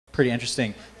Pretty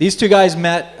interesting. These two guys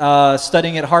met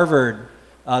studying at Harvard,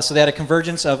 so they had a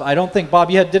convergence of. I don't think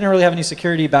Bob, you didn't really have any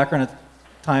security background at the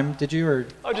time, did you? Or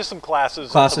oh, just some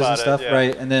classes. Classes and stuff, yeah.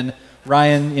 right? And then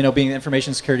Ryan, being the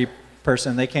information security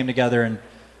person, they came together and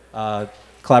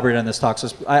collaborated on this talk. So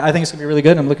I think it's gonna be really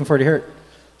good. And I'm looking forward to hear it.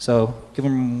 So give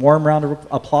them a warm round of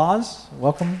applause.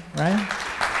 Welcome, Ryan.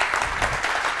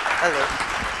 Hello.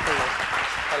 Hello.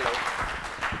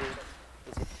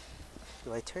 Hello.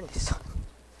 Do I turn this on?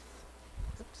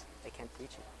 Oops, I can't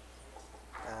reach it.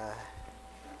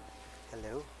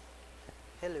 Hello.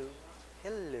 Hello.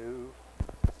 Hello.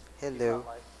 Hello.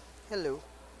 Hello.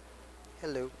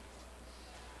 Hello.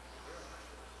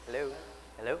 Hello.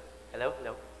 Hello. Hello.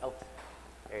 Hello. Oh,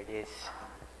 there it is.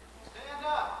 Stand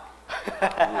up.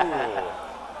 That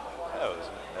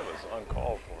was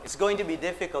uncalled for. It's going to be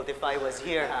difficult if I was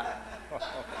here, huh?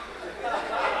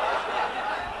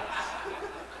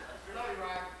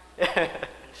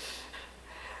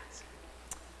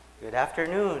 Good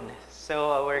afternoon.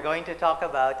 So we're going to talk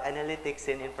about analytics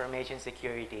in information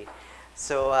security.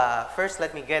 So first,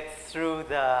 let me get through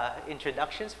the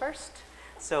introductions first.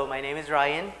 So my name is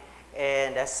Ryan,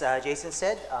 and as Jason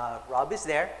said, Rob is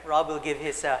there. Rob will give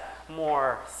his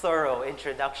more thorough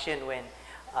introduction when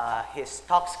his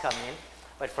talks come in.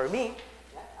 But for me,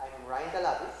 I'm Ryan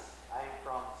Talabis. I'm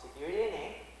from Security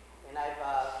NA, and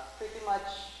I've pretty much,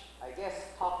 I guess,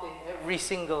 talked in every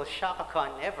single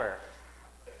ShakaCon ever.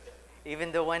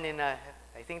 Even the one in, I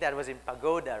think that was in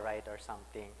Pagoda, right, or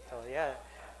something. So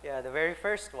yeah, the very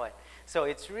first one. So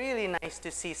it's really nice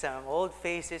to see some old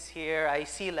faces here. I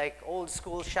see like old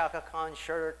school ShakaCon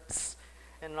shirts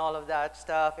and all of that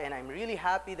stuff. And I'm really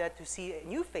happy to see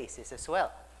new faces as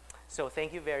well. So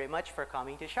thank you very much for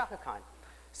coming to ShakaCon.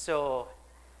 So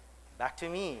back to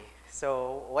me.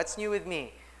 So what's new with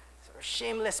me? So,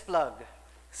 shameless plug.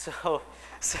 So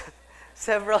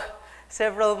several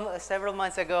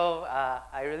months ago,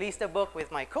 I released a book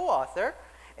with my co-author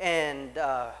and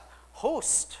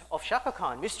host of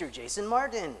ShakaCon, Mr. Jason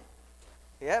Martin.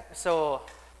 Yep. So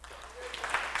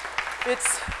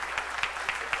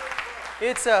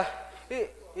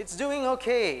it's doing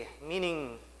okay.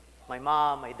 Meaning, my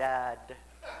mom, my dad,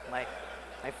 my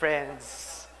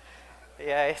friends.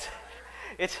 Yeah,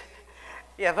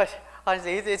 but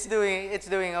honestly, it's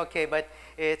doing okay. But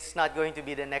it's not going to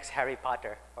be the next Harry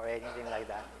Potter or anything like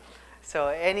that. So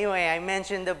anyway, I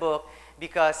mentioned the book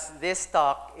because this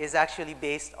talk is actually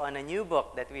based on a new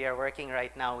book that we are working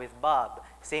right now with Bob,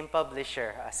 same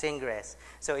publisher, Singres.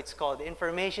 So it's called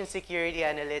Information Security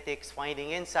Analytics, Finding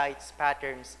Insights,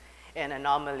 Patterns, and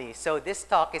Anomalies. So this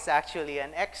talk is actually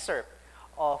an excerpt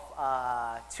of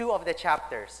two of the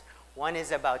chapters. One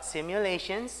is about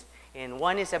simulations, and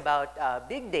one is about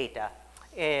big data.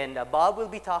 And Bob will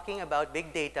be talking about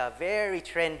big data, very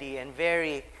trendy and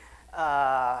very,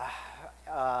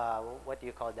 what do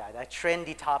you call that? A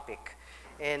trendy topic.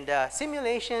 And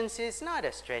simulations is not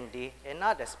as trendy and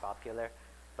not as popular,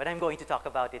 but I'm going to talk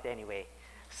about it anyway.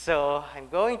 So I'm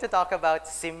going to talk about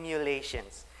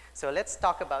simulations. So let's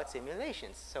talk about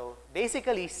simulations. So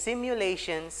basically,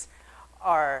 simulations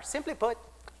are, simply put,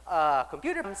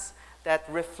 computers that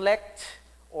reflect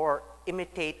or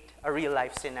imitate a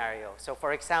real-life scenario. So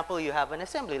for example, you have an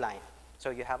assembly line.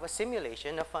 So you have a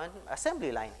simulation of an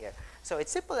assembly line here. So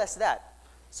it's simple as that.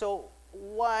 So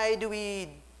why do we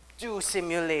do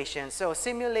simulations? So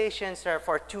simulations are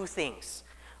for two things: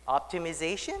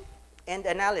 optimization and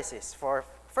analysis. For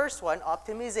first one,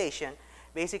 optimization,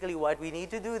 basically what we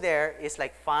need to do there is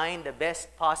like find the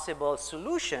best possible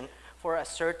solution for a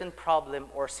certain problem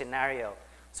or scenario.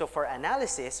 So for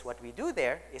analysis, what we do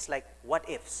there is like what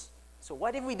ifs. So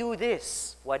what if we do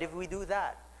this? What if we do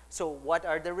that? So what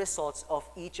are the results of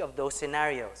each of those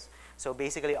scenarios? So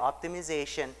basically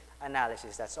optimization,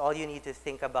 analysis. That's all you need to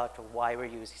think about for why we're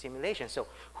using simulations. So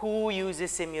who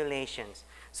uses simulations?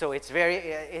 So it's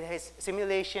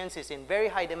simulations is in very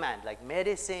high demand, like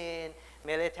medicine,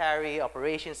 military,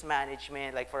 operations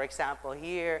management. Like for example,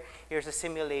 here's a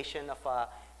simulation of a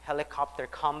helicopter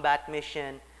combat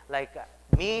mission. Like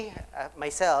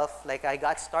myself, like I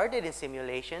got started in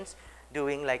simulations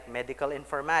doing like medical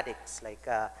informatics, like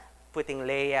putting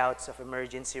layouts of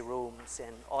emergency rooms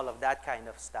and all of that kind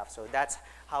of stuff. So that's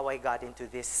how I got into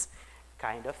this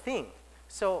kind of thing.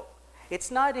 So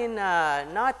it's not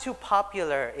too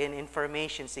popular in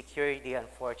information security,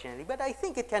 unfortunately, but I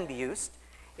think it can be used.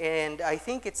 And I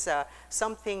think it's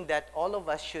something that all of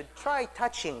us should try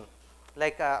touching,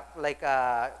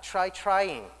 try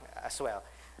trying as well.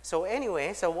 So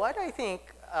anyway, so what I think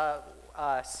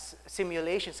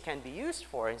simulations can be used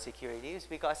for in security is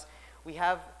because we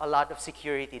have a lot of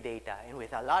security data. And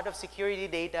with a lot of security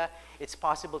data, it's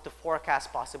possible to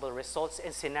forecast possible results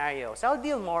and scenarios. I'll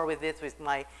deal more with it with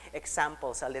my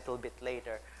examples a little bit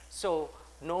later. So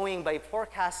knowing by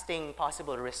forecasting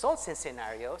possible results and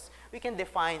scenarios, we can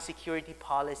define security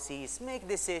policies, make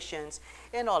decisions,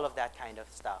 and all of that kind of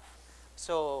stuff.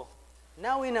 So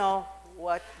now we know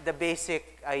what the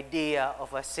basic idea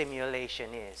of a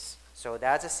simulation is. So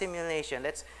that's a simulation.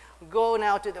 Let's go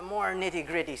now to the more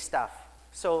nitty-gritty stuff.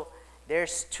 So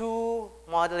there's two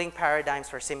modeling paradigms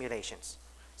for simulations.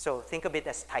 So think of it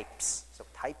as types. So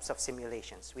types of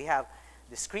simulations. We have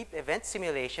discrete event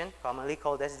simulation, commonly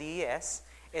called as DES,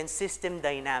 and system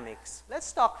dynamics.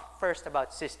 Let's talk first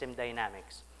about system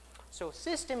dynamics. So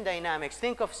system dynamics,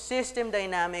 think of system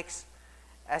dynamics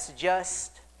as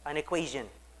just an equation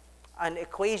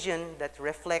that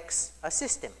reflects a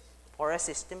system or a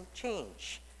system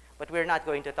change. But we're not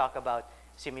going to talk about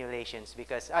simulations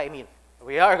because, I mean,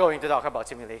 we are going to talk about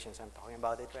simulations. I'm talking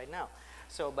about it right now.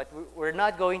 So, but we're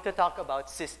not going to talk about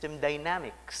system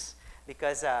dynamics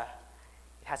because it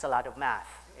has a lot of math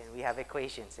and we have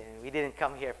equations and we didn't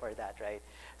come here for that, right?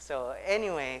 So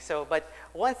anyway, but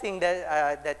one thing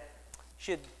that, that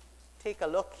should take a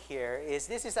look here is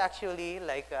this is actually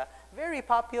like a very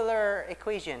popular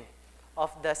equation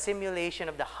of the simulation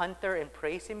of the hunter and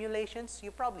prey simulations.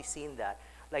 You've probably seen that.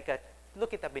 Like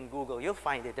look it up in Google, you'll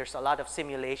find it. There's a lot of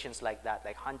simulations like that,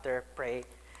 like hunter, prey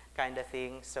kind of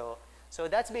thing. So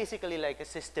that's basically like a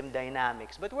system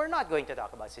dynamics. But we're not going to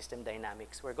talk about system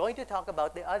dynamics. We're going to talk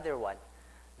about the other one,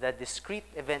 the discrete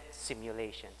event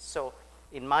simulations. So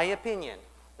in my opinion,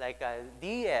 like a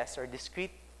DES or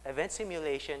discrete event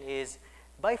simulation is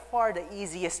by far the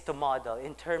easiest to model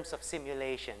in terms of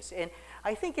simulations. And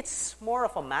I think it's more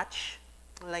of a match,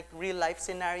 like real life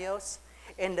scenarios.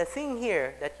 And the thing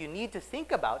here that you need to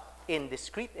think about in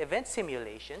discrete event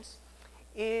simulations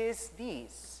is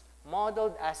these,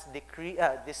 modeled as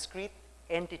discrete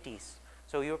entities.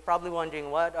 So you're probably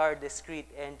wondering, what are discrete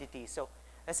entities? So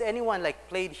has anyone like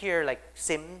played here like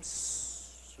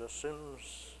Sims?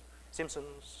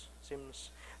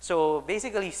 So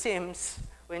basically Sims,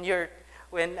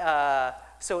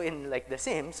 so in like the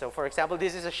Sims, so for example,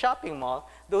 this is a shopping mall,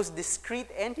 those discrete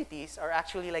entities are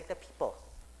actually like the people.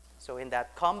 So in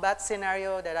that combat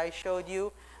scenario that I showed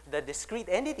you, the discrete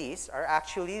entities are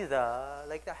actually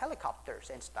like the helicopters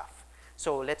and stuff.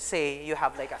 So let's say you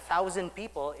have like 1,000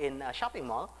 people in a shopping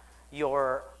mall,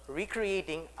 you're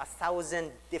recreating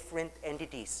 1,000 different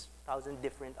entities, 1,000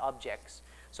 different objects.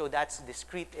 So that's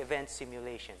discrete event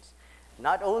simulations.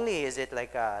 Not only is it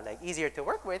like easier to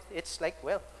work with, it's like,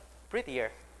 well,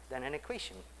 prettier than an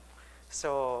equation.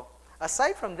 So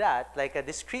aside from that, like a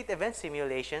discrete event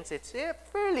simulations, it's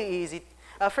fairly easy,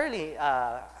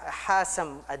 has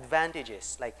some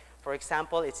advantages. Like, for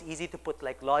example, it's easy to put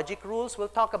like logic rules. We'll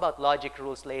talk about logic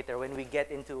rules later when we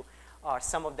get into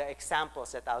some of the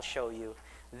examples that I'll show you.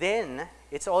 Then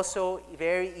it's also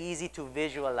very easy to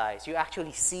visualize. You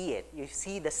actually see it. You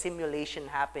see the simulation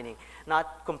happening,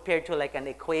 not compared to like an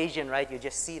equation, right? You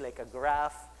just see like a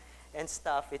graph and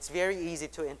stuff. It's very easy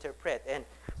to interpret. And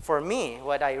for me,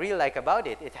 what I really like about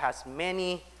it, it has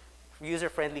many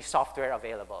user-friendly software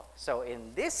available. So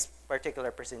in this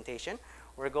particular presentation,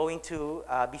 we're going to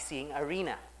be seeing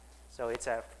Arena. So it's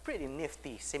a pretty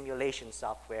nifty simulation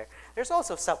software. There's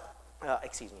also some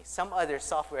other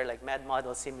software like Mad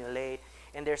Model Simulate,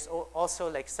 and there's also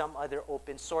like some other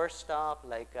open source stuff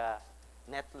like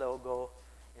NetLogo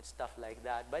and stuff like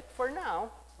that. But for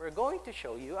now, we're going to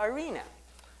show you Arena.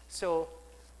 So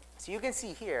you can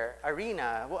see here,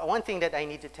 Arena, one thing that I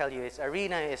need to tell you is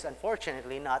Arena is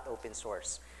unfortunately not open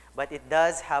source, but it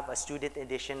does have a student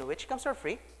edition which comes for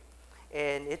free.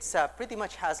 And it's pretty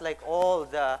much has like all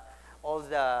the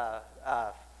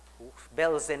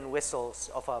bells and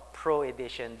whistles of a pro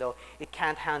edition, though it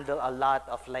can't handle a lot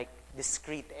of like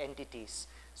discrete entities.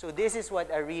 So this is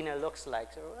what Arena looks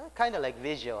like. So kind of like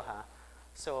Visio, huh?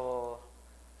 So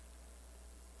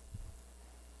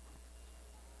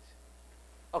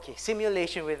okay,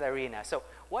 simulation with Arena. So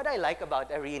what I like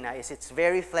about Arena is it's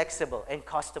very flexible and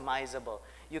customizable.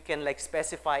 You can like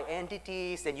specify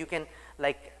entities, and you can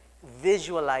like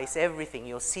visualize everything.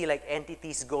 You'll see like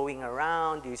entities going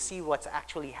around. You see what's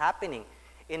actually happening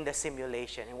in the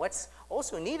simulation. And what's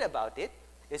also neat about it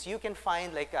is you can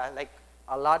find like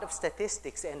a lot of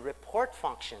statistics and report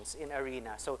functions in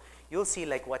Arena. So you'll see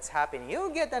like what's happening.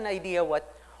 You'll get an idea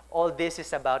what all this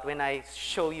is about when I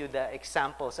show you the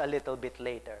examples a little bit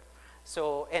later.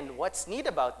 So, and what's neat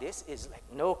about this is like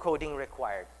no coding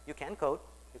required. You can code.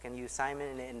 You can use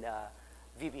Simon and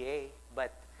VBA,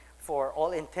 but for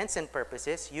all intents and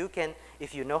purposes, you can,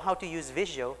 if you know how to use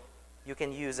Visio, you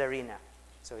can use Arena.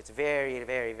 So it's very,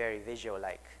 very, very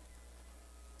visual-like.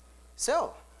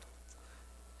 So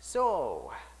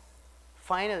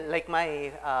finally, like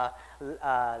my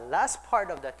last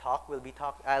part of the talk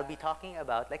I'll be talking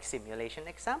about like simulation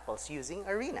examples using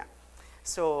Arena.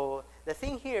 So the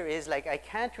thing here is like I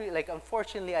can't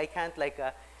unfortunately I can't like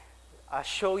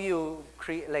show you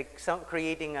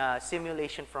creating a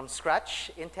simulation from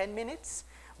scratch in 10 minutes.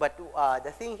 But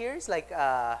the thing here is like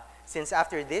since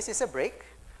after this is a break,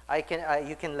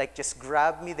 you can like just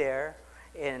grab me there,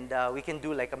 and we can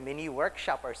do like a mini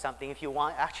workshop or something if you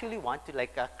actually want to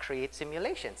like create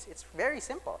simulations. It's very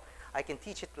simple. I can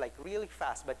teach it like really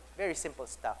fast, but very simple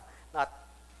stuff, not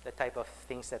the type of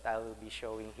things that I will be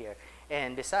showing here.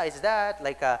 And besides that,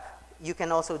 like you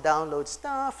can also download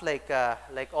stuff like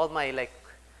all my like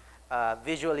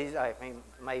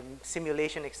my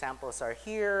simulation examples are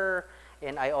here,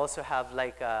 and I also have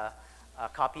like a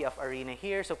copy of Arena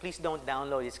here. So please don't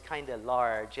download. It's kind of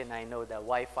large, and I know the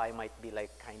Wi-Fi might be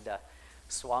like kind of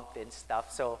swamped and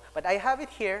stuff. So, but I have it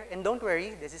here, and don't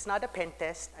worry, this is not a pen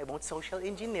test. I won't social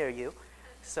engineer you.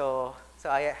 So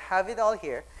I have it all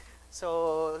here.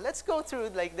 So let's go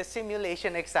through like the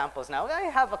simulation examples now. I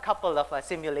have a couple of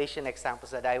simulation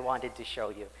examples that I wanted to show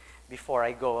you before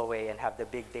I go away and have the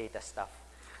big data stuff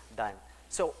done.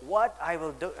 So what I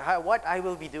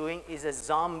will be doing is a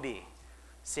zombie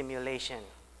simulation.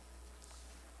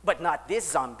 But not this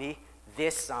zombie,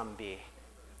 this zombie.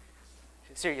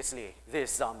 Seriously,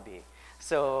 this zombie.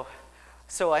 So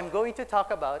I'm going to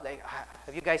talk about, like,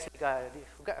 have you guys,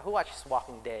 who watches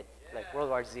Walking Dead? Like World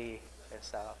War Z and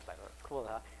stuff. Like, cool,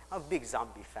 huh? I'm a big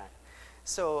zombie fan.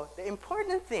 So the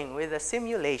important thing with a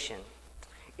simulation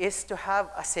is to have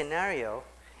a scenario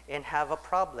and have a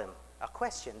problem, a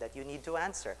question that you need to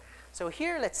answer. So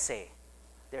here, let's say,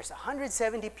 there's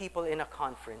 170 people in a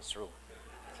conference room.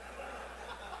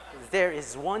 There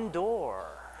is one door,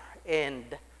 and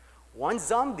one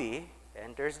zombie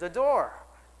enters the door.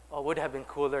 Oh, would have been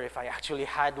cooler if I actually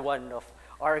had one of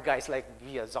our guys like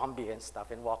be a zombie and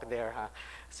stuff and walk there, huh?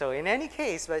 So in any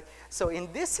case, so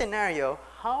in this scenario,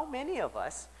 how many of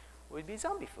us would be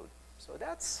zombie food? So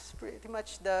that's pretty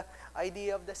much the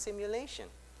idea of the simulation.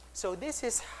 So this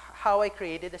is how I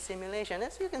created a simulation.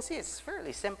 As you can see, it's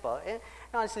fairly simple. And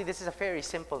honestly, this is a very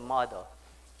simple model.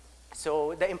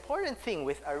 So the important thing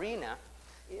with Arena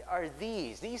are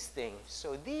these things.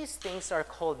 So these things are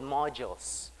called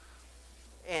modules.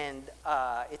 And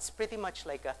it's pretty much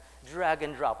like a drag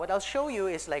and drop. What I'll show you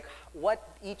is like what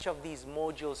each of these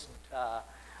modules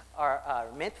are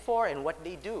meant for and what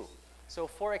they do. So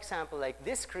for example, like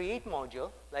this create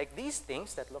module, like these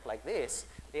things that look like this,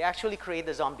 they actually create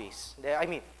the zombies.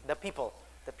 The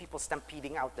people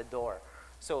stampeding out the door.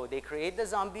 So they create the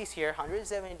zombies here,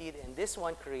 170, and this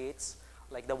one creates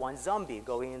like the one zombie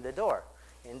going in the door.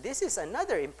 And this is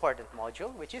another important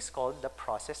module, which is called the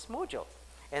process module.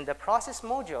 And the process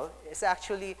module is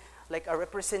actually like a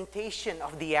representation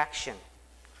of the action.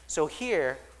 So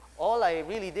here, all I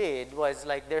really did was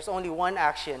like there's only one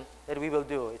action that we will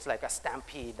do. It's like a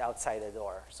stampede outside the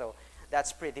door. So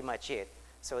that's pretty much it.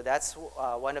 So that's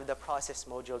one of the process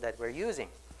module that we're using.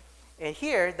 And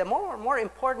here, the more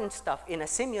important stuff in a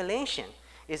simulation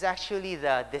is actually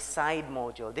the decide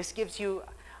module. This gives you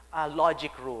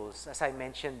logic rules, as I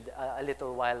mentioned a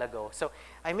little while ago. So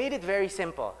I made it very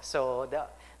simple. So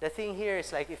the thing here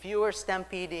is like if you were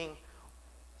stampeding,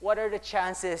 what are the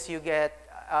chances you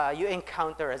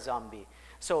encounter a zombie?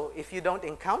 So if you don't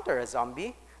encounter a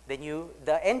zombie, then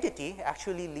the entity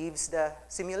actually leaves the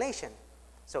simulation.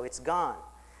 So it's gone.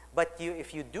 But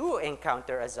if you do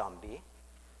encounter a zombie,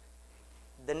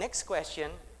 the next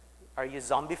question, are you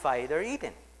zombified or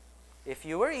eaten? If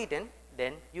you were eaten,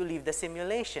 then you leave the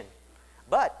simulation.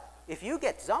 But if you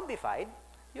get zombified,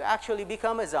 you actually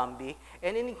become a zombie,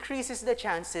 and it increases the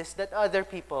chances that other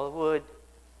people would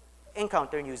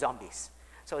encounter new zombies.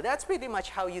 So that's pretty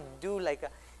much how you do like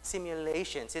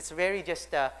simulations. It's very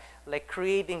just like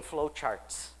creating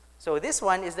flowcharts. So this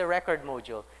one is the record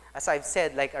module. As I've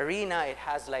said, like Arena, it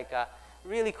has like a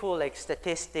really cool like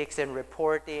statistics and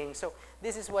reporting. So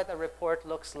this is what a report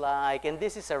looks like, and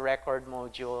this is a record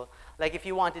module. Like if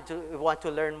you want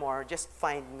to learn more, just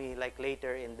find me like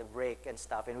later in the break and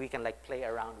stuff, and we can like play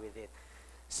around with it.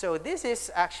 So this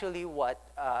is actually what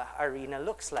Arena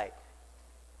looks like.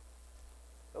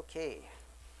 Okay,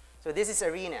 so this is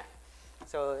Arena.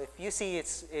 So if you see,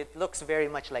 it looks very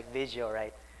much like Visio,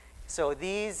 right? So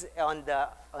these on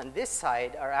this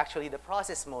side are actually the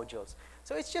process modules.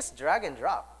 So it's just drag and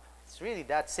drop. It's really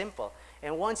that simple.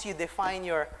 And once you define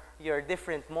your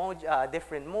different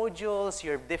modules,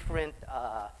 your different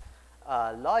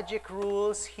logic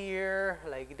rules here,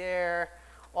 like there.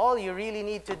 All you really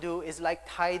need to do is like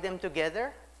tie them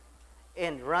together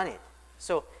and run it.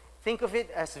 So think of it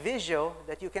as Visio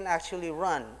that you can actually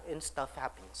run and stuff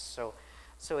happens. So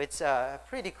it's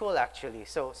pretty cool actually.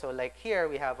 So like here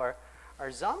we have our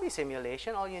zombie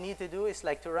simulation. All you need to do is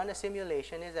like to run a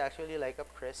simulation is actually like a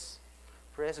press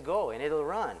go and it'll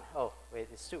run. Oh wait,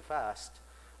 it's too fast.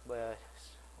 But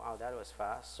wow, that was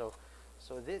fast. So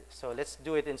let's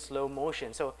do it in slow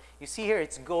motion. So you see here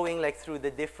it's going like through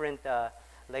the different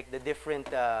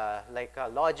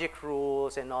logic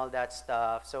rules and all that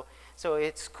stuff. So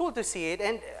it's cool to see it.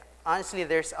 And honestly,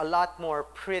 there's a lot more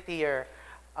prettier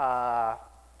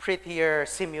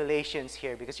simulations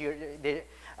here because the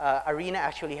Arena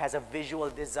actually has a visual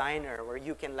designer where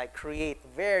you can like create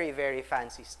very, very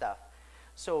fancy stuff.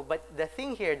 So, but the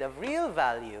thing here, the real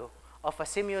value of a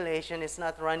simulation is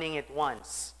not running it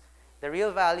once. The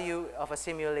real value of a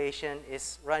simulation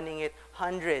is running it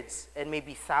hundreds and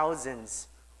maybe thousands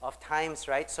of times,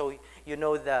 right? So you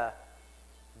know the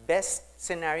best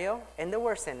scenario and the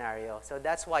worst scenario. So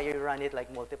that's why you run it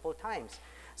like multiple times.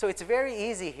 So it's very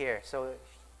easy here. So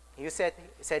you set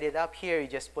it up here. You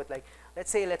just put like,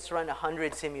 let's run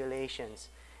 100 simulations.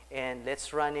 And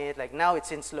let's run it, like now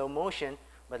it's in slow motion,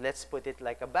 but let's put it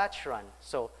like a batch run.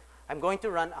 So I'm going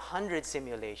to run 100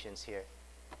 simulations here.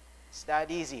 It's that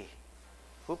easy.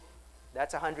 Whoop,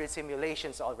 that's 100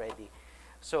 simulations already.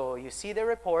 So you see the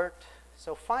report.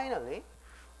 So finally,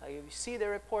 you see the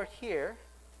report here.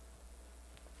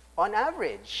 On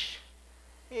average,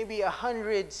 maybe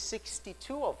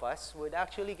 162 of us would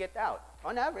actually get out,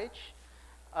 on average.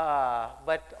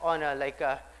 But on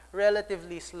a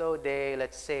relatively slow day,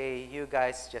 let's say you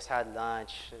guys just had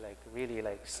lunch, like really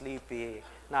like sleepy,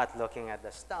 not looking at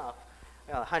the stuff,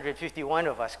 151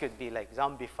 of us could be like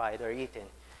zombified or eaten.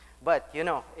 But you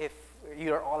know, if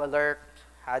you're all alert,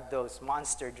 had those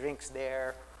monster drinks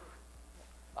there,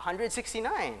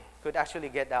 169 could actually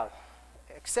get out,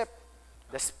 except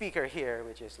the speaker here,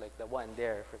 which is like the one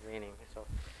there for training.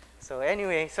 So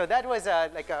anyway, so that was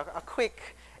like a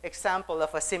quick example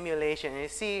of a simulation. You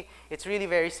see, it's really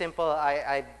very simple.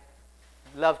 I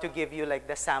love to give you like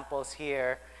the samples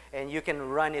here, and you can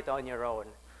run it on your own.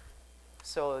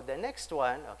 So the next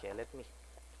one, okay, let me,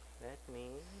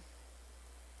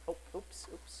 oh, oops,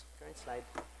 current slide.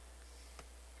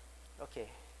 Okay,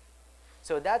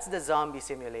 so that's the zombie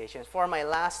simulation. For my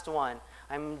last one,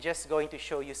 I'm just going to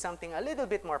show you something a little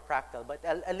bit more practical, but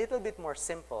a little bit more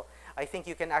simple. I think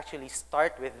you can actually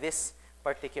start with this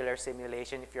particular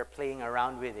simulation if you're playing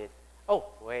around with it. Oh,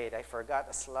 wait, I forgot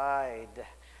a slide.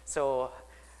 So,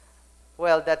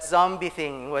 well, that zombie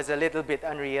thing was a little bit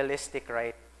unrealistic,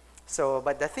 right? So,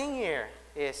 but the thing here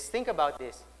is, think about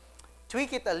this.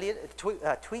 Tweak it a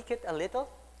little,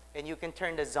 and you can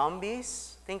turn the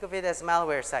zombies, think of it as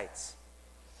malware sites.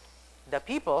 The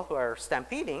people who are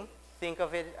stampeding, think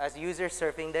of it as users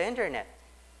surfing the internet.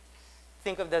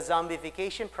 Think of the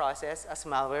zombification process as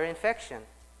malware infection.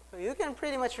 So you can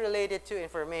pretty much relate it to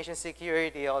information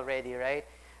security already, right?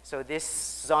 So this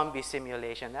zombie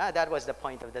simulation, that was the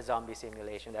point of the zombie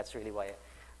simulation. That's really why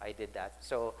I did that.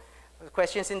 So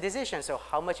questions and decisions. So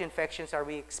how much infections are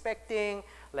we expecting?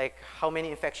 Like how many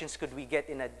infections could we get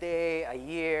in a day, a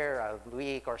year, a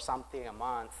week, or something, a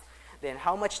month? Then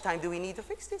how much time do we need to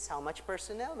fix this? How much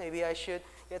personnel? Maybe I should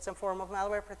get some form of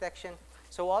malware protection.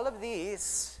 So all of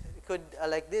these could,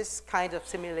 like this kind of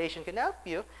simulation can help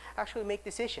you actually make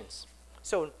decisions.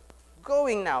 So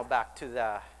going now back to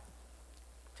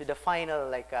the final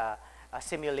like a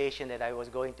simulation that I was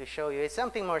going to show you, it's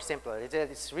something more simple.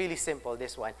 It's really simple,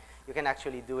 this one. You can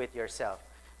actually do it yourself.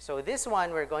 So this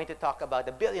one, we're going to talk about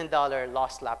the $1 billion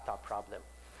lost laptop problem.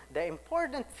 The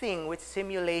important thing with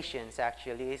simulations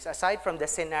actually is, aside from the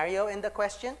scenario in the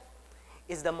question,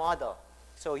 is the model.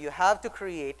 So you have to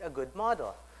create a good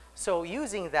model. So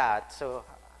using that, so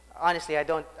honestly, I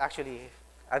don't actually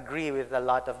agree with a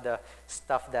lot of the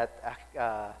stuff that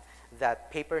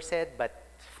that paper said, but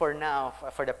for now,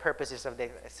 for the purposes of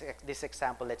this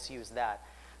example, let's use that.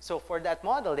 So for that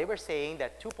model, they were saying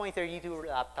that 2.32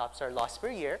 laptops are lost per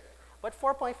year, but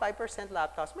 4.5%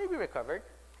 laptops may be recovered.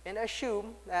 And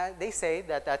assume, they say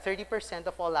that 30%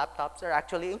 of all laptops are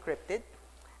actually encrypted.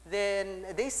 Then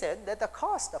they said that the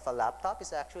cost of a laptop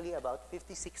is actually about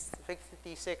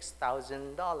 $56,000,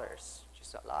 which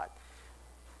is a lot.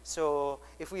 So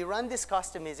if we run this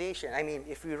customization, I mean,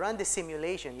 if we run this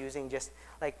simulation using just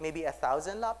like maybe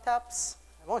 1,000 laptops,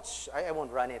 I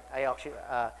won't run it.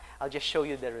 I'll just show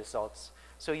you the results.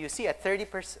 So you see at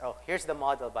 30%, oh, here's the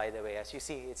model, by the way. As you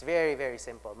see, it's very, very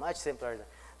simple, much simpler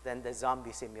than the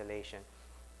zombie simulation.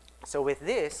 So with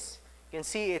this, You can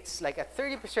see it's like at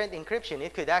 30% encryption,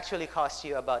 it could actually cost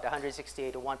you about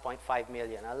 168 to 1.5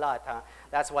 million, a lot, huh?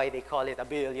 That's why they call it a $1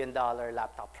 billion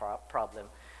laptop problem.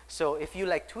 So if you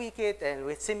like tweak it, and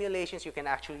with simulations, you can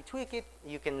actually tweak it.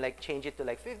 You can like change it to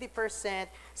like 50%.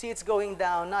 See, it's going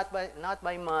down, not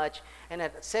by much. And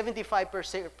at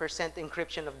 75%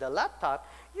 encryption of the laptop,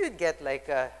 you'd get like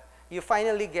you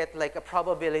finally get like a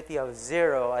probability of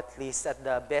 0, at least at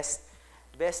the best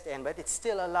end, but it's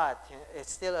still a lot.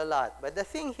 It's still a lot. But the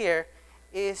thing here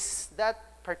is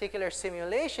that particular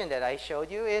simulation that I showed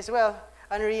you is, well,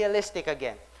 unrealistic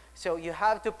again. So you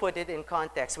have to put it in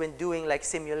context when doing like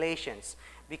simulations,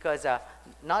 because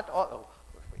not all,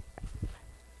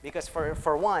 because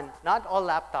for one, not all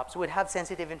laptops would have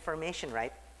sensitive information,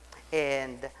 right?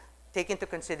 And take into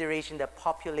consideration the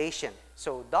population.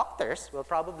 So doctors will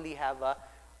probably have a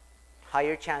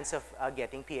higher chance of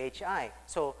getting PHI.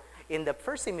 So in the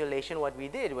first simulation, what we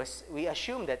did was we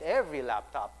assumed that every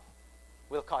laptop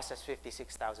will cost us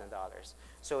 $56,000.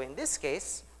 So in this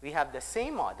case, we have the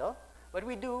same model, but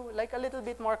we do like a little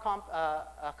bit more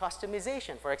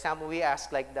customization. For example, we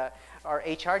ask like our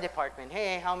HR department,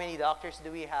 hey, how many doctors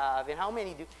do we have, and how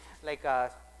many do like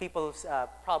people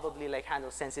probably like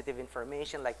handle sensitive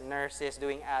information, like nurses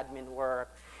doing admin work,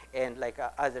 and like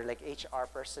other like HR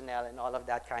personnel and all of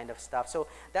that kind of stuff. So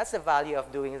that's the value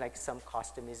of doing like some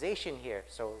customization here.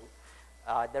 So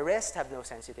the rest have no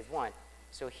sensitive one.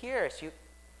 So here, as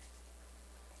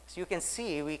you can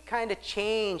see, we kind of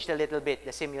changed a little bit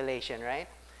the simulation, right?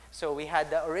 So we had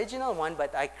the original one,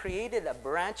 but I created a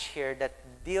branch here that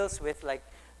deals with like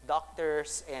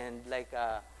doctors and like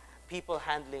people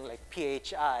handling like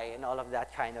PHI and all of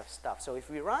that kind of stuff. So if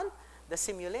we run the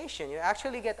simulation, you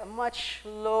actually get a much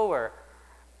lower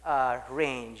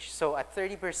range. So at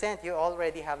 30%, you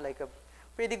already have like a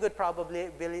pretty good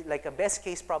probability, like a best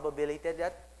case probability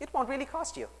that it won't really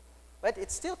cost you. But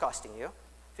it's still costing you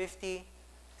 50,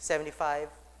 75.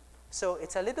 So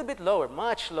it's a little bit lower,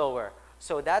 much lower.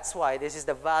 So that's why this is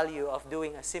the value of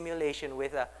doing a simulation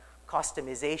with a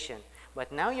customization.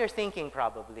 But now you're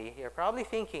probably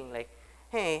thinking like,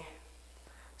 hey,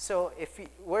 so if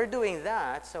we're doing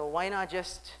that, so why not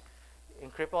just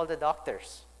encrypt all the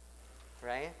doctors,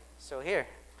 right? So here,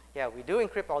 yeah, we do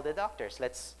encrypt all the doctors.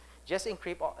 Let's just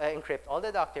encrypt all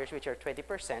the doctors, which are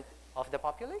 20% of the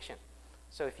population.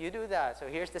 So if you do that, so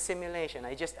here's the simulation.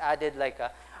 I just added like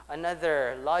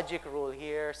another logic rule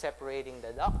here separating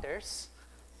the doctors.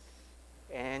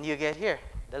 And you get here,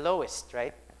 the lowest,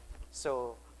 right?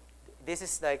 So this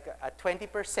is like a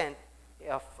 20%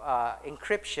 of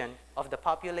encryption of the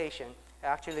population.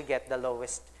 Actually get the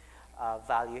lowest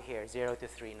value here, 0 to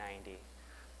 390.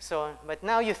 So, but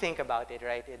now you think about it,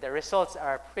 right? The results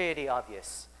are pretty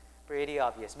obvious. Pretty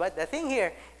obvious. But the thing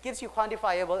here gives you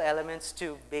quantifiable elements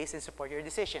to base and support your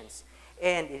decisions.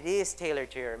 And it is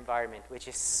tailored to your environment, which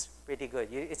is pretty good.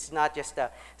 It's not just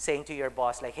saying to your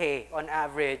boss, like, hey, on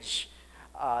average,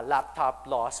 laptop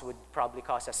loss would probably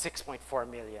cost us 6.4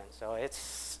 million. So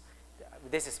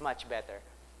this is much better.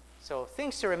 So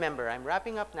things to remember. I'm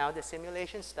wrapping up now the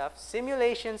simulation stuff.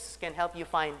 Simulations can help you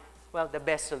find, well, the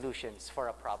best solutions for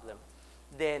a problem,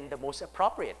 then the most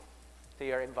appropriate to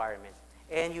your environment.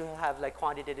 And you have like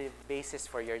quantitative basis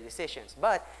for your decisions.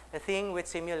 But the thing with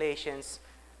simulations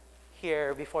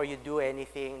here, before you do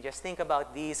anything, just think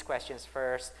about these questions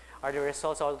first. Are the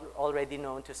results already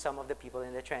known to some of the people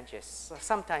in the trenches? So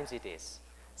sometimes it is.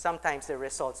 Sometimes the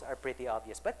results are pretty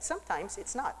obvious, but sometimes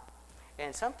it's not.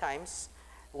 And sometimes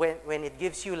when it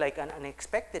gives you like an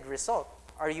unexpected result,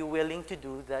 are you willing to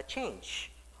do the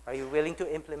change? Are you willing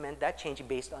to implement that change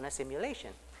based on a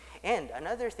simulation? And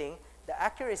another thing, the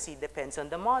accuracy depends on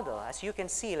the model. As you can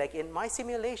see, like in my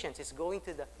simulations, it's going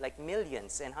to the like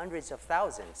millions and hundreds of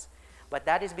thousands. But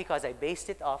that is because I based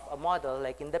it off a model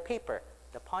like in the paper,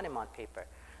 the Ponemon paper.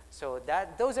 So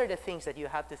those are the things that you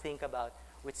have to think about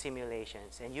with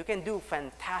simulations. And you can do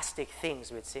fantastic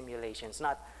things with simulations,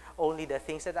 not only the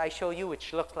things that I show you,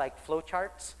 which look like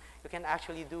flowcharts. You can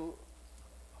actually do,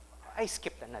 I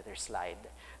skipped another slide.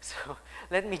 So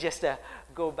let me just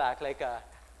go back, like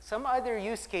some other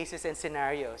use cases and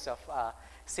scenarios of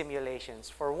simulations.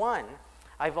 For one,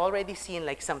 I've already seen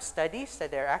like some studies that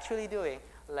they're actually doing,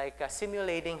 like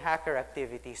simulating hacker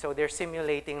activity. So they're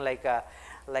simulating like a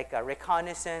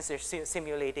reconnaissance, they're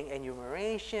simulating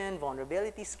enumeration,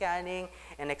 vulnerability scanning,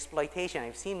 and exploitation.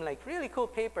 I've seen like really cool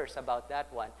papers about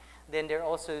that one. Then they're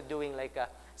also doing like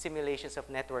simulations of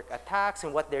network attacks,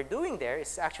 and what they're doing there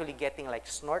is actually getting like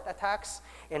snort attacks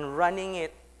and running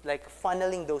it, like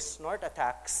funneling those snort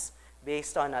attacks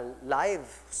based on a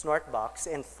live snort box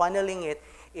and funneling it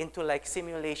into like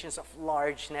simulations of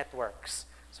large networks.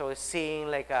 So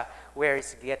seeing like where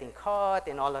it's getting caught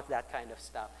and all of that kind of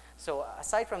stuff. So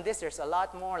aside from this, there's a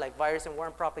lot more like virus and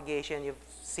worm propagation. You've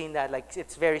seen that, like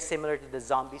it's very similar to the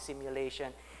zombie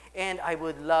simulation. And I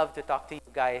would love to talk to you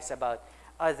guys about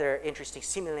other interesting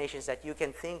simulations that you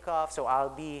can think of. So I'll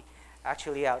be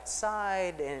actually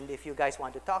outside, and if you guys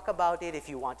want to talk about it, if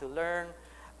you want to learn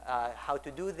how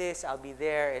to do this, I'll be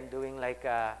there and doing like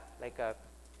a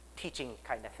teaching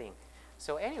kind of thing.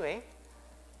 So anyway,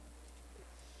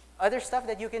 other stuff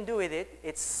that you can do with it,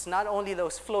 it's not only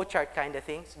those flowchart kind of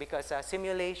things, because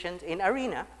simulations in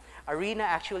Arena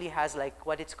actually has like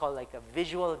what it's called like a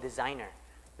visual designer.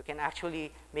 You can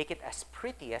actually make it as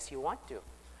pretty as you want to.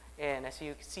 And as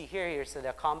you see here, here's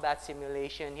the combat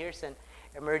simulation. Here's an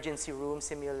emergency room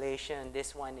simulation.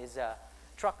 This one is a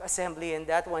truck assembly, and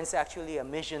that one's actually a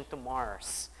mission to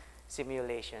Mars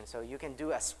simulation. So you can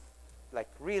do like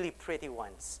really pretty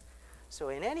ones. So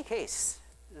in any case,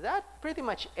 that pretty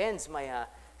much ends my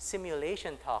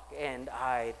simulation talk, and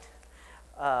I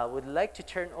would like to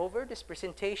turn over this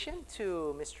presentation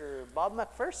to Mr. Bob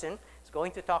McPherson. He's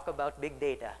going to talk about big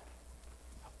data.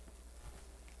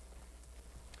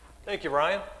 Thank you,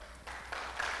 Ryan.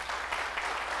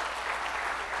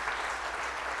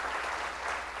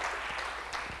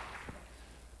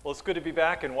 Well, it's good to be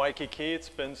back in Waikiki. It's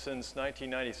been since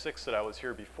 1996 that I was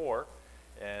here before,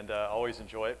 and I always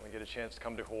enjoy it when we get a chance to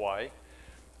come to Hawaii.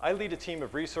 I lead a team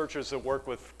of researchers that work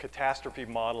with catastrophe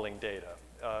modeling data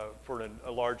for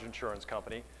a large insurance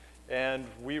company, and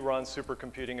we run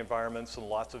supercomputing environments and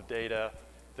lots of data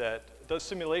that does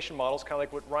simulation models, kind of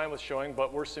like what Ryan was showing,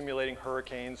 but we're simulating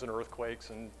hurricanes and earthquakes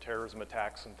and terrorism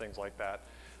attacks and things like that,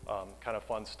 kind of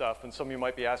fun stuff. And some of you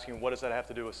might be asking, what does that have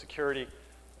to do with security?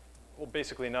 Well,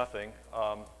 basically nothing.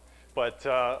 But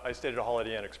I stayed at a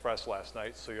Holiday Inn Express last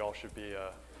night, so you all should be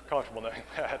comfortable knowing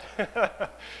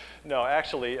that. No,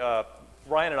 actually,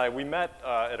 Ryan and I, we met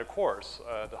at a course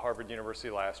at Harvard University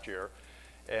last year,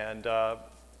 and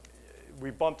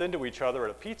we bumped into each other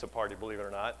at a pizza party, believe it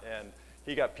or not, and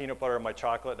he got peanut butter in my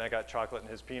chocolate, and I got chocolate in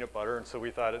his peanut butter, and so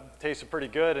we thought it tasted pretty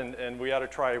good, and we ought to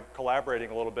try collaborating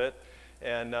a little bit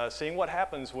and seeing what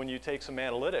happens when you take some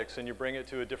analytics and you bring it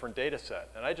to a different data set.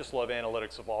 And I just love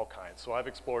analytics of all kinds, so I've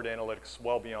explored analytics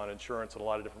well beyond insurance in a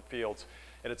lot of different fields,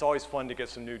 and it's always fun to get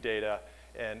some new data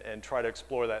and try to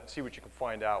explore that and see what you can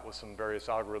find out with some various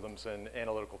algorithms and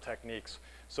analytical techniques.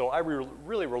 So I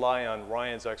really rely on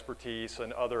Ryan's expertise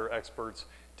and other experts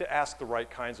to ask the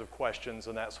right kinds of questions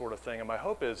and that sort of thing. And my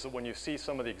hope is that when you see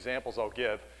some of the examples I'll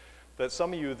give, that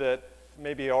some of you that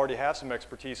maybe already have some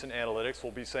expertise in analytics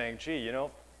will be saying, gee, you know,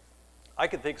 I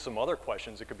could think some other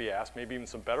questions that could be asked, maybe even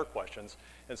some better questions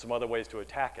and some other ways to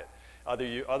attack it.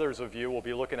 Others of you will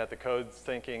be looking at the code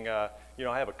thinking, you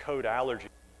know, I have a code allergy.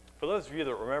 For those of you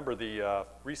that remember the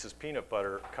Reese's Peanut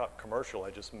Butter Cup commercial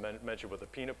I just mentioned with the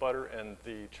peanut butter and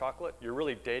the chocolate, you're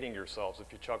really dating yourselves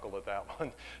if you chuckled at that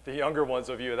one. The younger ones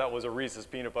of you, that was a Reese's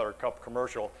Peanut Butter Cup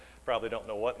commercial. Probably don't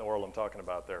know what in the world I'm talking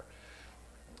about there.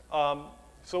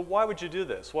 So why would you do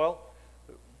this? Well,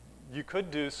 you could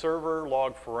do server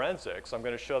log forensics. I'm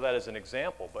going to show that as an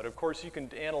example. But of course, you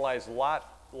can analyze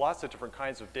lots of different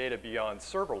kinds of data beyond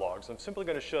server logs. I'm simply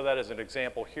going to show that as an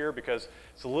example here because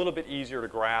it's a little bit easier to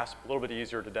grasp, a little bit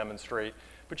easier to demonstrate.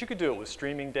 But you could do it with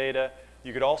streaming data.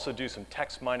 You could also do some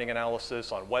text mining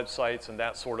analysis on websites and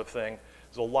that sort of thing.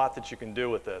 There's a lot that you can do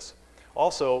with this.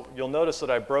 Also, you'll notice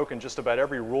that I've broken just about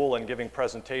every rule in giving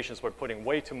presentations by putting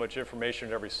way too much information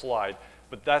in every slide.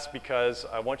 But that's because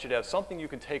I want you to have something you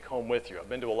can take home with you. I've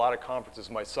been to a lot of conferences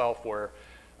myself where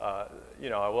you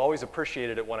know, I always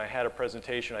appreciated it when I had a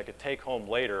presentation I could take home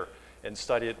later and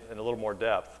study it in a little more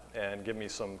depth and give me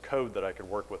some code that I could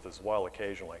work with as well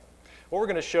occasionally. What we're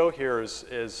going to show here is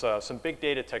some big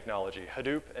data technology,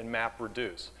 Hadoop and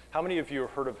MapReduce. How many of you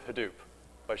have heard of Hadoop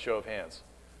by show of hands?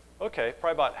 Okay,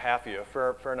 probably about half of you,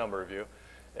 a fair number of you.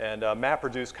 And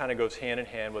MapReduce kind of goes hand in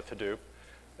hand with Hadoop.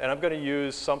 And I'm going to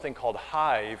use something called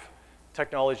Hive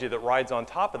technology that rides on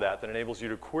top of that enables you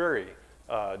to query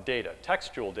data,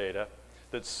 textual data,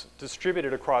 that's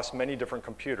distributed across many different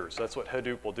computers. That's what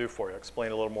Hadoop will do for you. I'll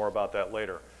explain a little more about that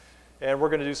later. And we're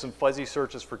going to do some fuzzy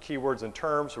searches for keywords and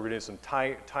terms. We're going to do some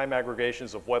time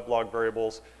aggregations of weblog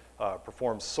variables,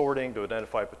 perform sorting to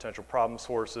identify potential problem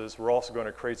sources. We're also going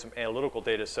to create some analytical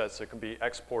data sets that can be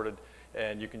exported,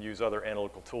 and you can use other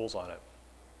analytical tools on it.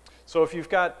 So if you've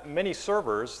got many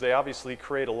servers, they obviously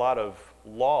create a lot of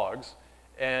logs,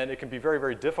 and it can be very,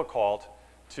 very difficult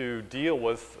to deal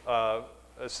with a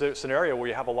scenario where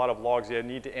you have a lot of logs you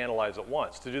need to analyze at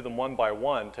once. To do them one by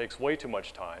one takes way too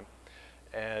much time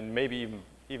and maybe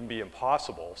even be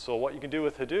impossible. So what you can do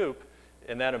with Hadoop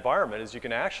in that environment is you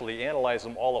can actually analyze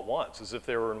them all at once, as if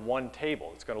they were in one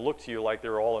table. It's going to look to you like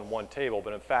they're all in one table,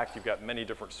 but in fact, you've got many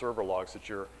different server logs that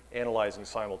you're analyzing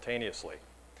simultaneously.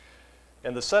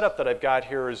 And the setup that I've got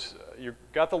here is you've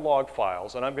got the log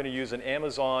files, and I'm going to use an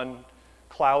Amazon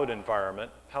cloud environment.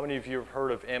 How many of you have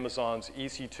heard of Amazon's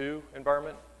EC2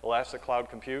 environment, Elastic Cloud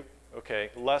Compute? Okay,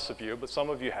 less of you, but some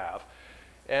of you have.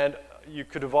 And you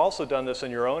could have also done this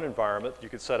in your own environment. You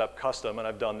could set up custom, and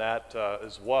I've done that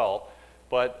as well.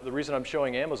 But the reason I'm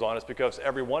showing Amazon is because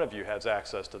every one of you has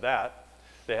access to that.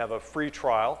 They have a free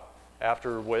trial,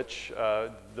 after which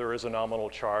there is a nominal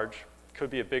charge. Could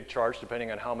be a big charge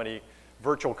depending on how many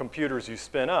virtual computers you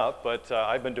spin up, but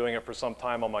I've been doing it for some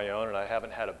time on my own, and I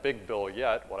haven't had a big bill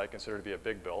yet, what I consider to be a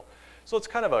big bill. So it's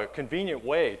kind of a convenient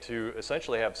way to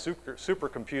essentially have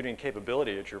supercomputing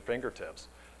capability at your fingertips.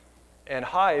 And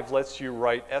Hive lets you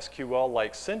write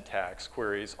SQL-like syntax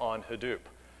queries on Hadoop.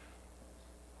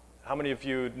 How many of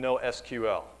you know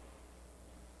SQL?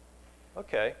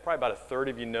 Okay, probably about a third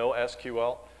of you know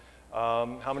SQL.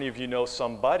 How many of you know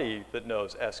somebody that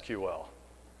knows SQL?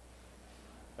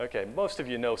 Okay, most of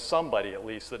you know somebody at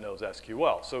least that knows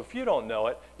SQL. So if you don't know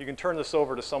it, you can turn this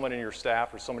over to someone in your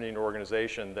staff or someone in your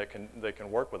organization that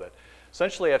can work with it.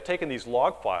 Essentially, I've taken these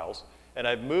log files and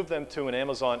I've moved them to an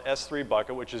Amazon S3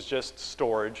 bucket, which is just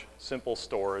storage, simple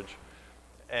storage.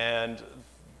 And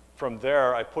from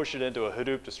there, I push it into a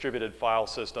Hadoop distributed file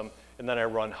system, and then I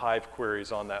run Hive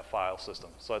queries on that file system.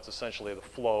 So that's essentially the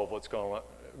flow of what's going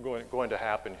to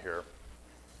happen here.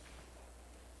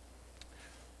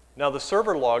 Now, the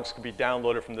server logs can be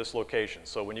downloaded from this location.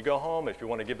 So when you go home, if you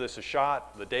want to give this a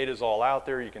shot, the data's all out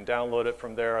there. You can download it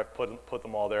from there. I've put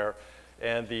them all there.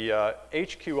 And the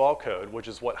HQL code, which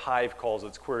is what Hive calls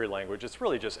its query language, it's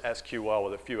really just SQL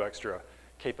with a few extra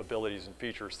capabilities and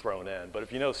features thrown in. But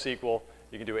if you know SQL,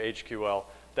 you can do HQL.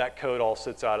 That code all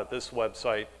sits out at this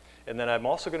website. And then I'm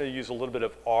also going to use a little bit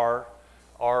of R.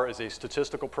 R is a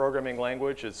statistical programming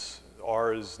language.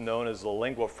 R is known as the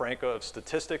lingua franca of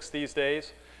statistics these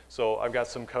days. So I've got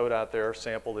some code out there,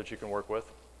 sample that you can work with.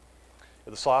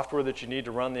 The software that you need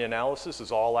to run the analysis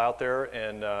is all out there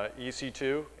in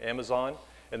EC2, Amazon.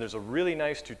 And there's a really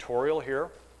nice tutorial here.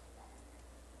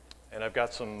 And I've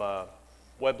got some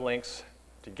web links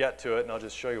to get to it, and I'll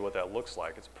just show you what that looks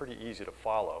like. It's pretty easy to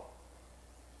follow.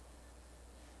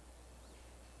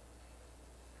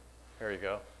 There you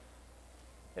go.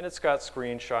 And it's got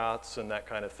screenshots and that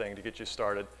kind of thing to get you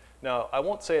started. Now, I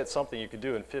won't say it's something you can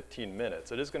do in 15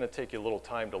 minutes. It is going to take you a little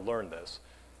time to learn this.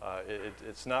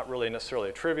 It's not really necessarily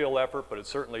a trivial effort, but it's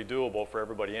certainly doable for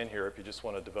everybody in here if you just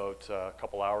want to devote a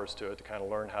couple hours to it to kind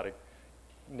of learn how to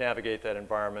navigate that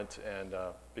environment and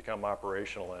become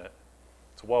operational in it.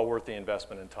 It's well worth the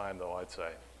investment in time, though, I'd say.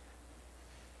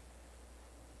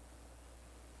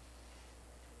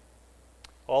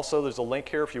 Also, there's a link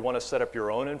here if you want to set up your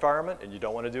own environment and you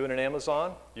don't want to do it in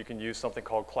Amazon. You can use something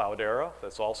called Cloudera.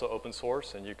 That's also open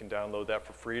source, and you can download that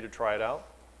for free to try it out.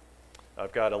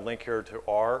 I've got a link here to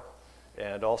R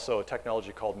and also a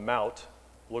technology called Mout.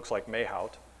 Looks like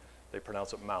Mayhout. They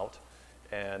pronounce it Mout.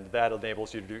 And that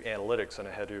enables you to do analytics in a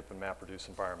Hadoop and MapReduce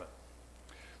environment.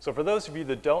 So for those of you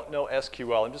that don't know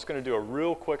SQL, I'm just going to do a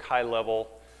real quick high-level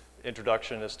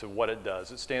introduction as to what it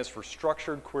does. It stands for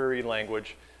Structured Query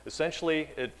Language. Essentially,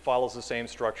 it follows the same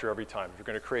structure every time. If you're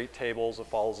going to create tables, it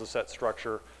follows a set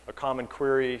structure. A common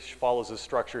query follows this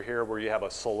structure here where you have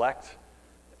a select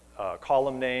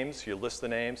column names, you list the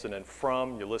names, and then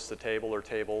from, you list the table or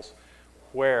tables.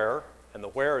 Where, and the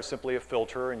where is simply a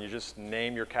filter, and you just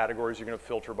name your categories you're going to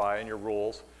filter by and your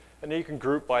rules. And then you can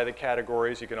group by the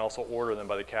categories. You can also order them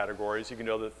by the categories. You can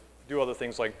do other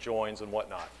things like joins and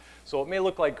whatnot. So it may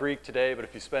look like Greek today, but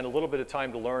if you spend a little bit of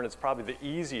time to learn, it's probably the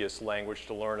easiest language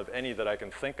to learn of any that I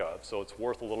can think of. So it's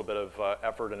worth a little bit of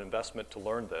effort and investment to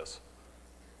learn this.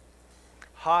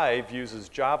 Hive uses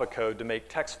Java code to make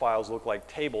text files look like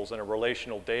tables in a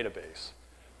relational database.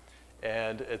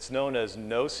 And it's known as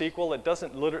NoSQL. It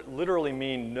doesn't literally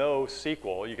mean no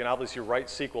SQL. You can obviously write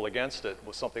SQL against it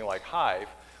with something like Hive.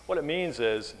 What it means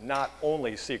is not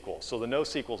only SQL. So the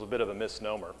NoSQL is a bit of a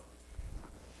misnomer.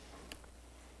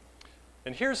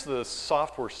 And here's the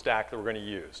software stack that we're going to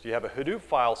use. You have a Hadoop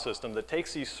file system that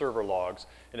takes these server logs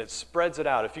and it spreads it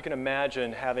out. If you can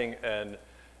imagine having an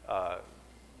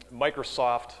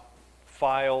Microsoft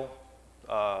file,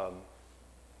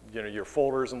 your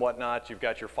folders and whatnot, you've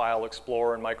got your File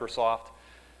Explorer in Microsoft.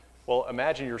 Well,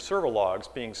 imagine your server logs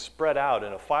being spread out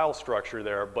in a file structure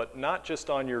there, but not just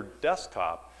on your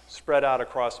desktop. spread out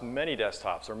across many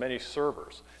desktops or many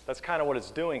servers. That's kind of what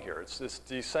it's doing here. It's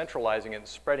decentralizing it and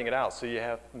spreading it out. So you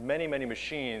have many, many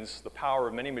machines, the power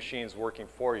of many machines working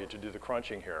for you to do the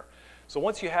crunching here. So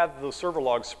once you have those server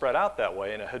logs spread out that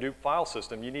way in a Hadoop file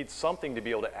system, you need something to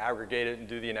be able to aggregate it and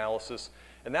do the analysis.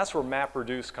 And that's where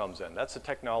MapReduce comes in. That's the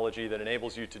technology that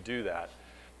enables you to do that.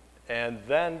 And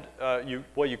then,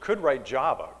 you could write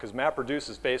Java, because MapReduce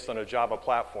is based on a Java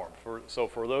platform. So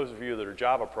for those of you that are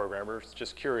Java programmers,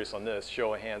 just curious on this,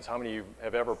 show of hands, how many of you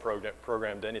have ever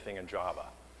programmed anything in Java?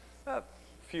 A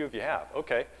few of you have,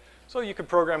 okay. So you could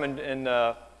program in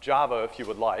Java if you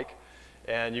would like,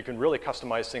 and you can really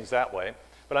customize things that way.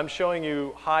 But I'm showing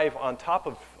you Hive on top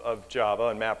of Java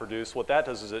and MapReduce. What that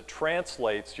does is it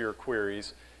translates your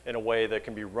queries in a way that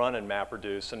can be run in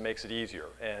MapReduce and makes it easier.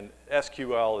 And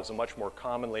SQL is a much more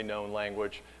commonly known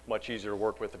language, much easier to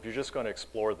work with if you're just going to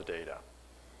explore the data.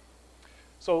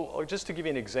 So just to give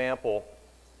you an example,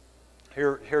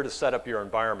 here to set up your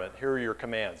environment, here are your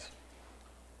commands.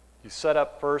 You set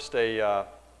up first your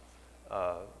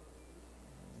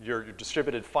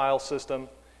distributed file system,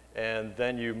 and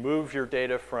then you move your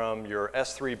data from your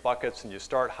S3 buckets, and you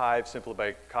start Hive simply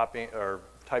by copying or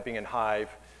typing in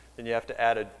Hive. Then you have to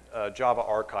add a Java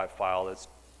archive file that's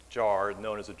jar,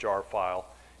 known as a jar file.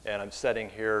 And I'm setting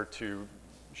here to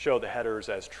show the headers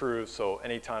as true, so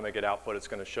anytime I get output, it's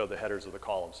going to show the headers of the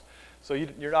columns. So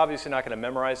you're obviously not going to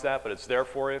memorize that, but it's there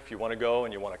for you. If you want to go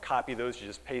and you want to copy those, you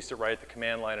just paste it right at the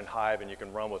command line in Hive, and you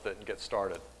can run with it and get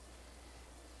started.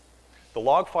 The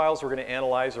log files we're going to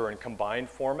analyze are in combined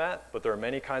format, but there are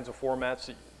many kinds of formats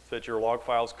that your log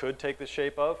files could take the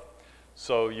shape of.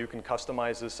 So you can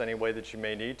customize this any way that you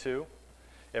may need to.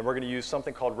 And we're going to use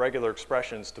something called regular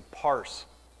expressions to parse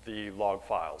the log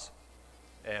files.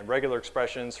 And regular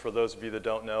expressions, for those of you that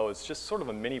don't know, is just sort of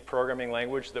a mini programming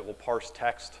language that will parse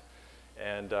text.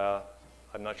 And I'm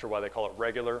not sure why they call it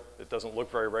regular. It doesn't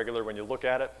look very regular when you look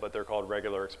at it, but they're called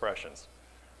regular expressions.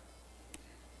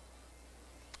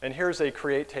 And here's a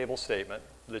create table statement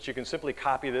that you can simply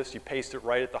copy this. You paste it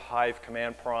right at the Hive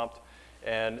command prompt,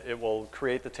 and it will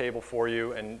create the table for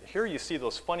you. And here you see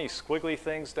those funny squiggly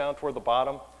things down toward the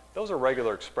bottom. Those are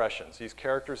regular expressions. These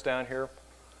characters down here,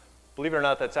 believe it or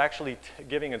not, that's actually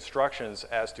giving instructions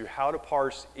as to how to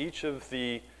parse each of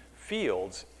the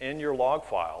fields in your log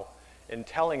file and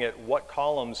telling it what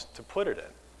columns to put it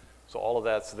in. So all of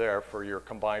that's there for your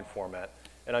combined format.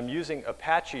 And I'm using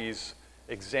Apache's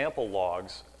example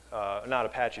logs, not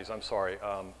Apache's, I'm sorry,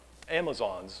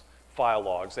 Amazon's file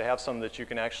logs. They have some that you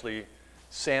can actually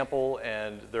sample,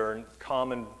 and they're in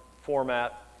common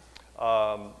format.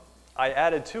 I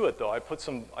added to it, though. I put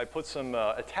some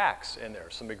attacks in there,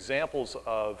 some examples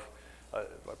of, I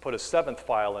put a 7th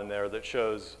file in there that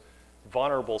shows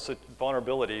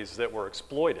vulnerabilities that were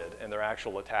exploited in their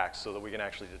actual attacks, so that we can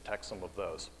actually detect some of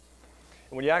those.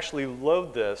 And when you actually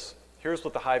load this, here's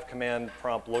what the Hive command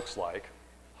prompt looks like.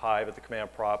 Hive at the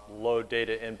command prompt, load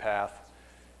data in path.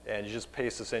 And you just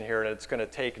paste this in here, and it's going to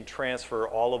take and transfer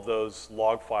all of those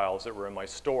log files that were in my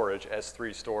storage,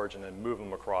 S3 storage, and then move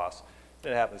them across.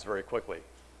 And it happens very quickly.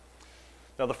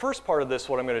 Now, the first part of this,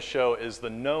 what I'm going to show, is the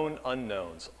known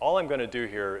unknowns. All I'm going to do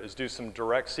here is do some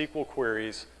direct SQL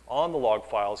queries on the log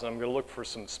files, and I'm going to look for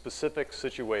some specific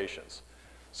situations.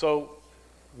 So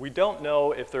we don't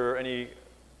know if there are any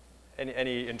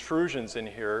intrusions in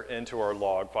here into our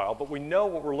log file, but we know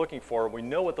what we're looking for. We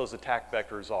know what those attack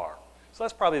vectors are. So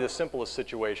that's probably the simplest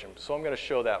situation. So I'm going to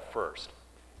show that first.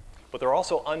 But there are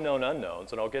also unknown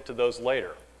unknowns, and I'll get to those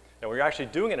later. And when you're actually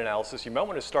doing an analysis, you might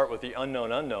want to start with the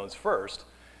unknown unknowns first,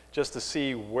 just to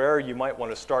see where you might want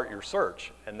to start your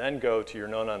search, and then go to your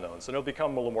known unknowns. And it'll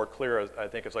become a little more clear, I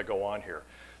think, as I go on here.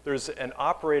 There's an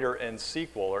operator in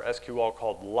SQL or SQL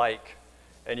called like,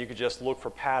 and you could just look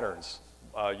for patterns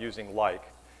using like.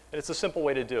 And it's a simple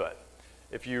way to do it.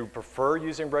 If you prefer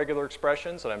using regular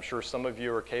expressions, and I'm sure some of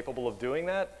you are capable of doing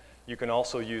that, you can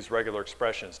also use regular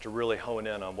expressions to really hone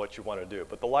in on what you want to do.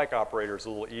 But the like operator is a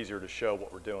little easier to show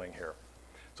what we're doing here.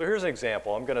 So here's an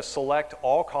example. I'm going to select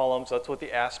all columns, that's what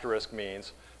the asterisk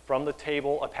means, from the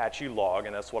table Apache log,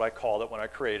 and that's what I called it when I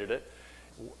created it.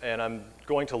 And I'm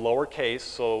going to lowercase,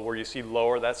 so where you see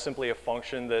lower, that's simply a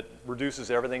function that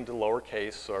reduces everything to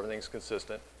lowercase, so everything's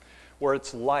consistent. Where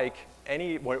it's like,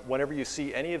 whenever you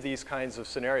see any of these kinds of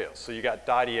scenarios. So you got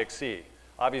 .exe.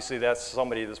 Obviously, that's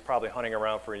somebody that's probably hunting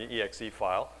around for an exe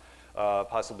file,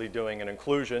 possibly doing an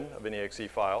inclusion of an exe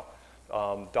file.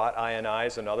 .ini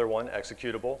is another one,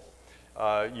 executable.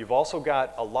 You've also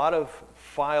got a lot of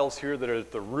files here that are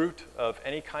at the root of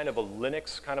any kind of a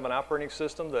Linux kind of an operating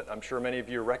system that I'm sure many of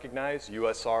you recognize,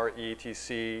 USR,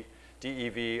 EETC,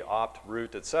 DEV, opt,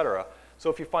 root, etc. So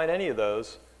if you find any of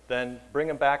those, then bring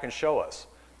them back and show us.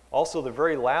 Also, the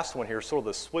very last one here, sort of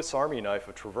the Swiss Army knife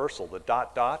of traversal, the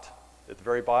dot dot at the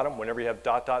very bottom. Whenever you have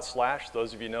dot dot slash,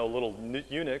 those of you know little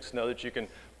Unix know that you can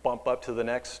bump up to the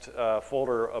next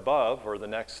folder above or the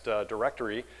next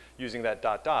directory using that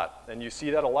dot dot. And you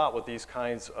see that a lot with these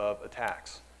kinds of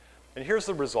attacks. And here's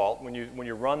the result. When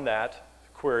you run that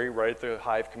query right at the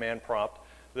Hive command prompt,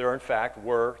 there in fact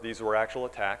these were actual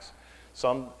attacks.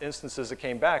 Some instances that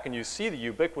came back, and you see the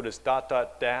ubiquitous dot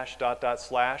dot dash dot dot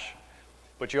slash,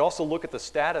 but you also look at the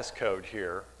status code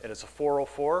here, and it's a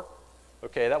 404.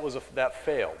 Okay, that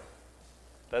failed.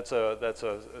 That's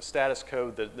a status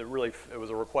code that really, it was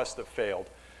a request that failed.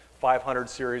 500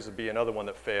 series would be another one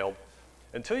that failed.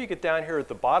 Until you get down here at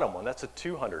the bottom one, that's a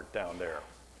 200 down there.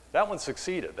 That one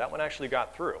succeeded. That one actually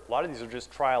got through. A lot of these are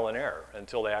just trial and error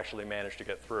until they actually manage to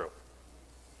get through.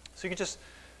 So you can just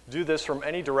do this from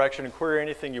any direction and query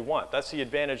anything you want. That's the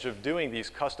advantage of doing these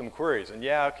custom queries. And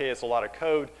yeah, okay, it's a lot of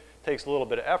code, takes a little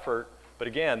bit of effort, but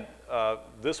again,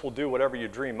 this will do whatever you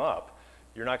dream up.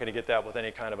 You're not going to get that with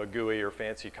any kind of a GUI or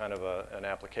fancy kind of an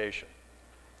application.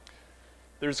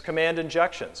 There's command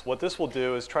injections. What this will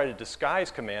do is try to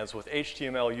disguise commands with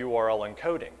HTML URL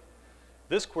encoding.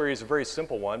 This query is a very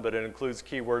simple one, but it includes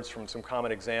keywords from some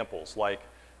common examples like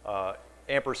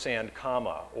ampersand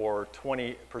comma or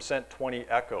 20%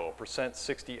 echo,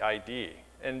 %60 ID.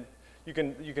 And you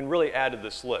can really add to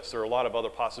this list. There are a lot of other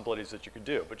possibilities that you could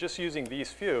do, but just using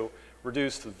these few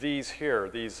reduced these here,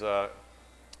 these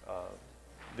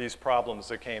problems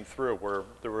that came through where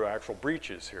there were actual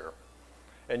breaches here.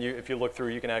 And if you look through,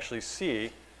 you can actually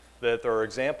see that there are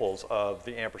examples of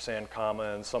the ampersand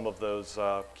comma and some of those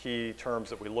key terms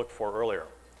that we looked for earlier.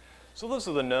 So those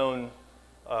are the known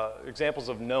examples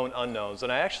of known unknowns.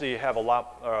 And I actually have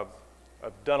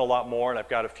I've done a lot more, and I've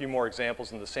got a few more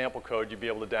examples in the sample code you'd be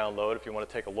able to download if you want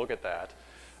to take a look at that.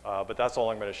 But that's all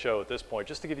I'm going to show at this point,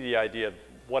 just to give you the idea of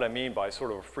what I mean by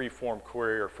sort of a free-form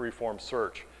query or free-form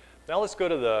search. Now let's go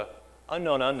to the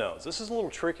unknown unknowns. This is a little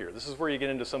trickier. This is where you get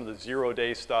into some of the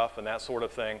zero-day stuff and that sort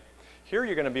of thing. Here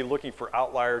you're going to be looking for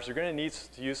outliers. You're going to need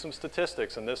to use some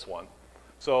statistics in this one.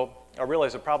 So I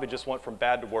realize it probably just went from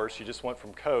bad to worse. You just went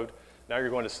from code. Now you're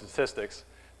going to statistics.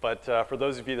 But for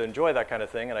those of you that enjoy that kind of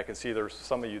thing, and I can see there's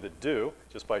some of you that do,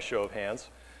 just by show of hands,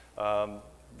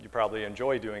 you probably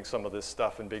enjoy doing some of this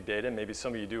stuff in big data, and maybe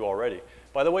some of you do already.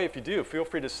 By the way, if you do, feel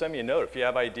free to send me a note. If you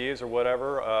have ideas or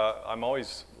whatever, I'm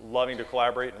always loving to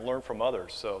collaborate and learn from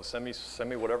others. So send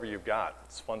me whatever you've got.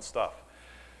 It's fun stuff.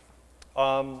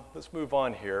 Let's move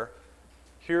on here.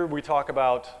 Here we talk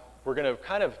about, we're going to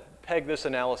kind of peg this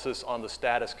analysis on the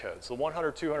status codes. The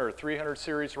 100, 200, 300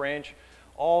 series range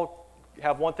all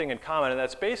have one thing in common, and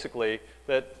that's basically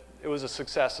that it was a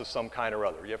success of some kind or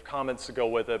other. You have comments to go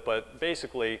with it, but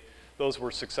basically those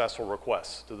were successful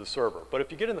requests to the server. But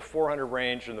if you get in the 400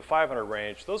 range and the 500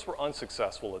 range, those were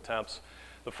unsuccessful attempts.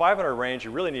 The 500 range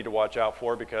you really need to watch out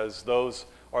for because those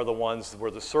are the ones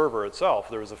where the server itself,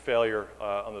 there was a failure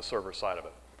on the server side of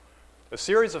it. A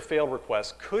series of failed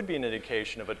requests could be an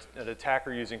indication of an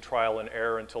attacker using trial and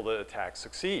error until the attack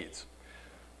succeeds.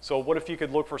 So what if you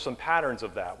could look for some patterns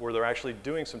of that where they're actually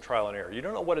doing some trial and error? You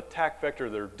don't know what attack vector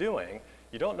they're doing.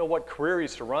 You don't know what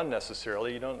queries to run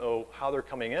necessarily. You don't know how they're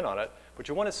coming in on it. But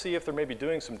you want to see if they're maybe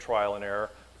doing some trial and error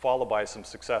followed by some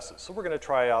successes. So we're going to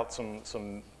try out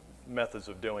some methods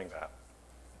of doing that.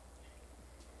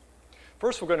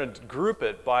 First, we're going to group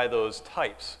it by those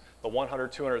types. The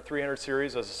 100, 200, 300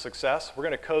 series as a success. We're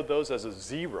going to code those as a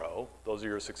 0. Those are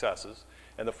your successes.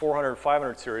 And the 400,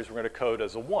 500 series, we're going to code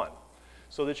as a 1.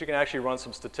 So that you can actually run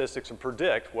some statistics and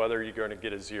predict whether you're going to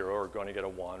get a 0 or going to get a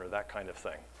 1 or that kind of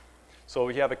thing. So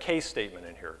you have a case statement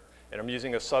in here. And I'm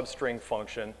using a substring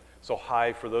function. So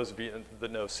Hive, for those of you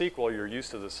that know SQL, you're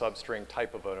used to the substring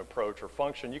type of an approach or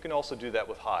function. You can also do that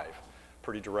with Hive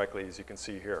pretty directly, as you can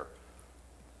see here.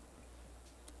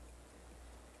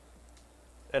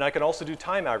 And I can also do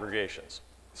time aggregations.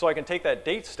 So I can take that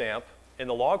date stamp in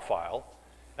the log file,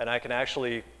 and I can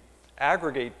actually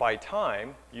aggregate by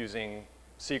time using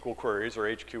SQL queries or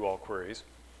HQL queries,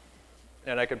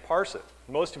 and I can parse it.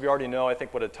 Most of you already know, I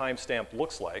think, what a timestamp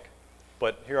looks like,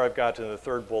 but here I've got in the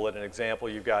third bullet an example.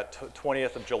 You've got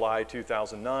 20th of July,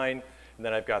 2009, and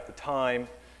then I've got the time,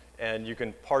 and you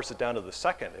can parse it down to the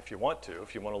second if you want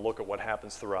to look at what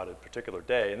happens throughout a particular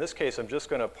day. In this case, I'm just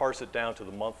going to parse it down to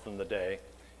the month and the day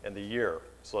and the year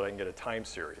so that I can get a time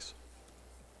series.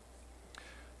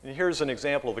 And here's an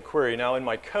example of the query. Now in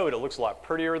my code, it looks a lot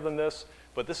prettier than this,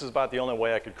 but this is about the only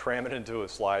way I could cram it into a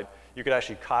slide. You could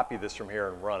actually copy this from here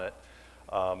and run it.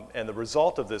 And the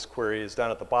result of this query is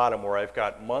down at the bottom where I've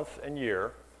got month and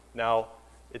year. Now,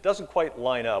 it doesn't quite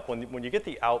line up. When you get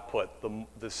the output,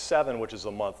 the 7, which is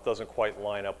a month, doesn't quite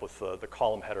line up with the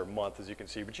column header month, as you can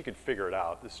see, but you can figure it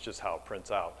out. This is just how it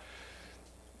prints out.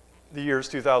 The year is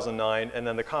 2009, and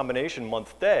then the combination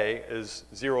month day is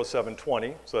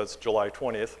 0720, so that's July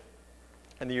 20th,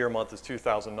 and the year month is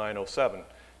 2009-07.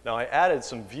 Now I added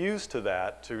some views to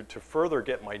that to further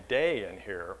get my day in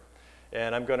here,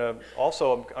 and I'm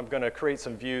gonna create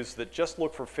some views that just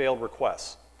look for failed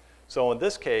requests. So in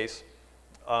this case,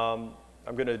 I'm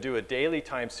gonna do a daily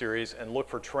time series and look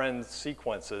for trend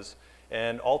sequences,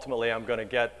 and ultimately I'm gonna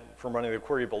get, from running the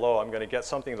query below, I'm gonna get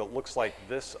something that looks like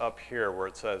this up here where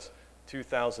it says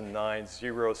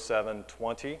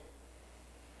 2009-07-20.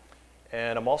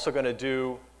 And I'm also going to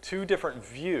do 2 different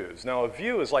views. Now a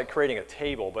view is like creating a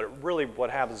table, but really what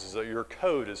happens is that your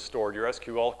code is stored, your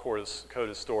SQL code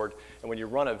is stored, and when you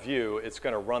run a view, it's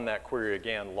going to run that query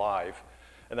again live.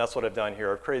 And that's what I've done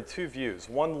here. I've created 2 views.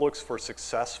 One looks for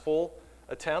successful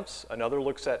attempts, another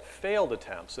looks at failed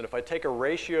attempts. And if I take a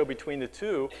ratio between the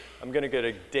 2, I'm going to get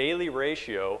a daily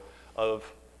ratio of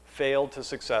failed to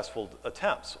successful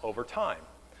attempts over time.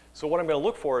 So what I'm going to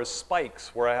look for is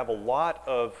spikes where I have a lot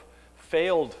of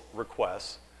failed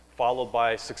requests followed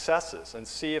by successes and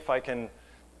see if I can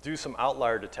do some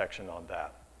outlier detection on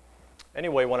that.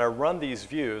 Anyway, when I run these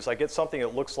views, I get something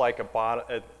that looks like at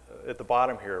the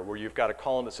bottom here where you've got a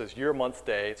column that says year, month,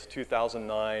 day. It's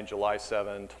 2009, July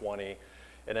 7, 20,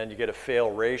 and then you get a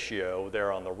fail ratio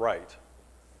there on the right.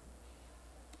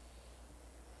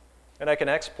 And I can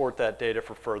export that data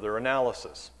for further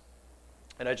analysis.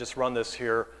 And I just run this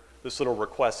here, this little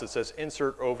request that says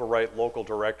insert overwrite local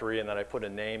directory, and then I put a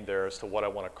name there as to what I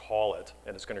want to call it.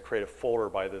 And it's going to create a folder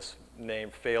by this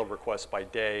name, failed request by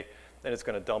day, and it's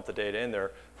going to dump the data in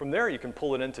there. From there, you can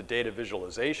pull it into data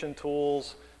visualization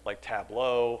tools like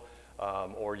Tableau,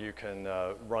 or you can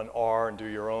run R and do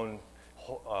your own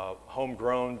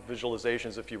homegrown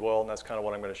visualizations, if you will, and that's kind of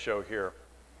what I'm going to show here.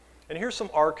 And here's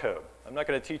some R code. I'm not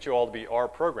going to teach you all to be R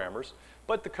programmers,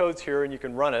 but the code's here and you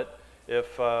can run it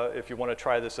if you want to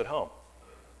try this at home.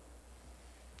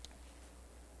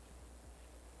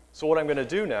 So what I'm going to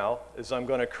do now is I'm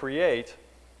going to create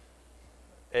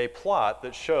a plot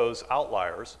that shows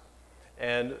outliers,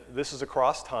 and this is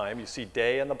across time. You see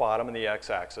day on the bottom in the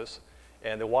x-axis,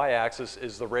 and the y-axis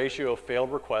is the ratio of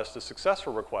failed requests to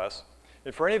successful requests.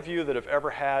 And for any of you that have ever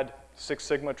had Six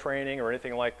Sigma training or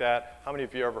anything like that, how many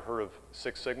of you ever heard of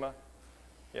Six Sigma?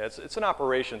 Yeah, it's an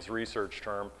operations research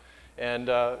term, and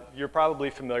you're probably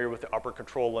familiar with the upper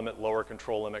control limit, lower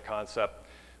control limit concept.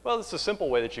 Well, it's a simple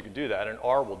way that you can do that, and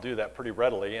R will do that pretty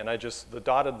readily, and the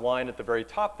dotted line at the very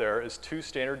top there is 2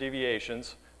 standard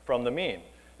deviations from the mean.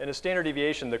 And a standard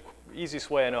deviation, the easiest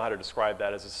way I know how to describe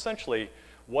that is essentially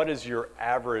what is your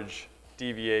average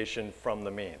deviation from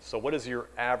the mean. So what is your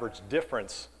average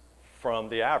difference from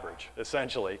the average,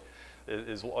 essentially,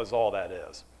 is all that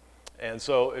is. And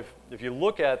so if you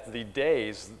look at the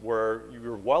days where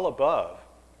you're well above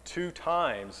 2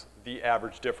 times the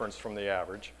average difference from the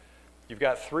average, you've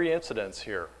got 3 incidents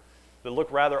here that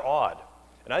look rather odd.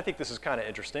 And I think this is kind of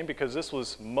interesting because this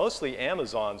was mostly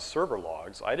Amazon's server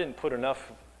logs. I didn't put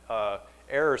enough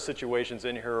error situations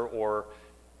in here or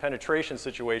penetration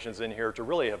situations in here to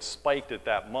really have spiked it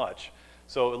that much.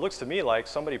 So it looks to me like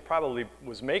somebody probably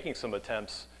was making some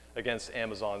attempts against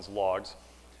Amazon's logs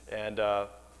and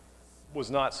was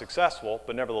not successful,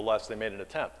 but nevertheless they made an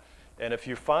attempt. And if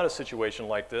you find a situation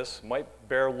like this, might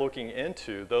bear looking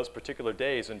into those particular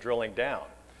days and drilling down.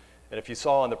 And if you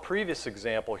saw in the previous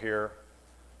example here,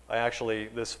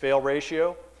 this fail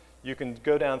ratio, you can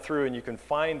go down through and you can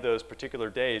find those particular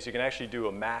days. You can actually do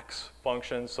a max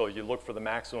function, so you look for the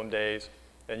maximum days,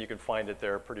 and you can find it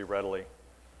there pretty readily.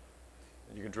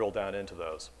 You can drill down into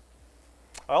those.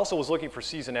 I also was looking for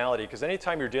seasonality, because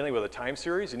anytime you're dealing with a time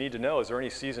series, you need to know, is there any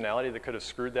seasonality that could have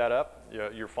screwed that up,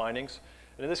 your findings?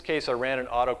 And in this case, I ran an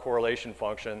autocorrelation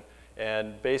function,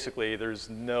 and basically there's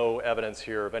no evidence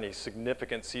here of any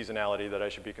significant seasonality that I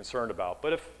should be concerned about.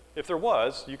 But if there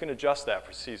was, you can adjust that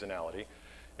for seasonality.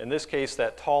 In this case,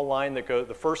 that tall line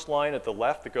the first line at the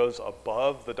left that goes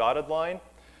above the dotted line,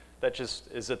 that just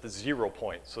is at the 0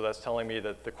 point. So that's telling me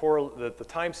that the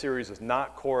time series is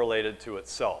not correlated to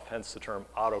itself, hence the term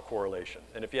autocorrelation.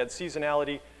 And if you had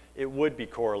seasonality, it would be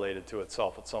correlated to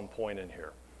itself at some point in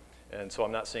here. And so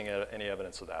I'm not seeing any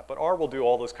evidence of that. But R will do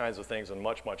all those kinds of things and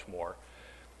much, much more.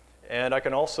 And I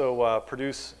can also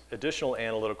produce additional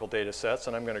analytical data sets,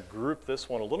 and I'm going to group this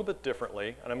one a little bit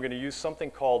differently. And I'm going to use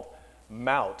something called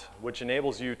Mout, which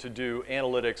enables you to do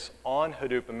analytics on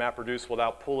Hadoop and MapReduce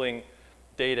without pulling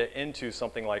data into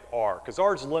something like R, because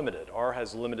R is limited. R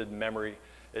has limited memory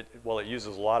Well, it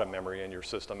uses a lot of memory in your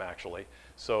system, actually.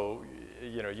 So,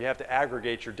 you know, you have to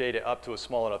aggregate your data up to a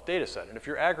small enough data set. And if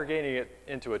you're aggregating it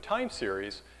into a time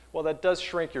series, well, that does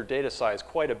shrink your data size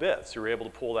quite a bit. So you're able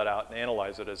to pull that out and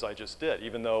analyze it as I just did,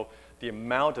 even though the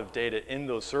amount of data in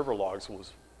those server logs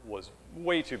was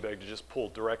way too big to just pull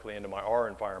directly into my R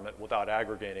environment without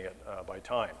aggregating it by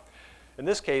time. In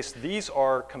this case, these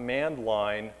are command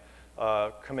lines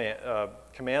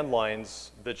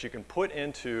that you can put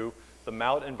into the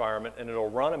MOUT environment, and it'll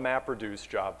run a MapReduce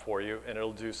job for you, and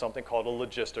it'll do something called a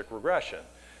logistic regression.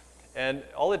 And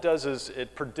all it does is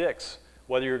it predicts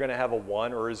whether you're going to have a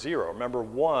 1 or a 0. Remember,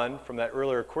 1 from that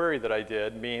earlier query that I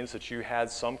did means that you had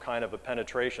some kind of a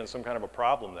penetration, some kind of a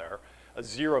problem there. A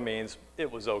 0 means it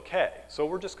was okay. So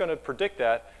we're just going to predict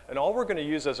that, and all we're going to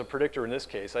use as a predictor in this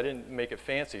case, I didn't make it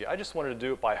fancy, I just wanted to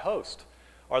do it by host.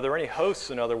 Are there any hosts,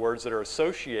 in other words, that are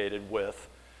associated with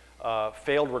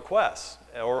failed requests,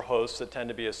 or hosts that tend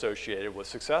to be associated with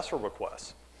successful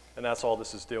requests? And that's all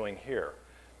this is doing here.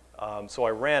 So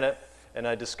I ran it, and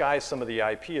I disguised some of the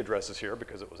IP addresses here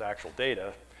because it was actual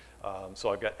data. So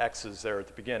I've got X's there at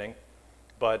the beginning.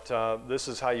 But this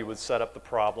is how you would set up the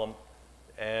problem.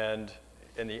 And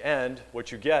in the end,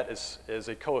 what you get is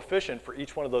a coefficient for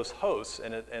each one of those hosts,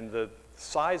 and the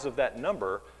size of that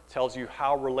number tells you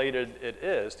how related it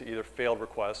is to either failed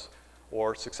requests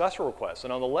or successful requests.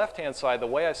 And on the left-hand side, the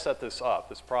way I set this up,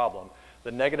 this problem,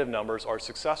 the negative numbers are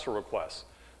successful requests.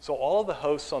 So all of the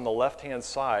hosts on the left-hand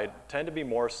side tend to be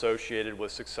more associated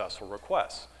with successful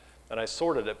requests. And I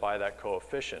sorted it by that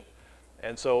coefficient.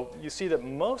 And so you see that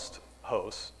most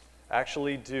hosts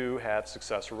actually do have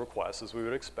successful requests, as we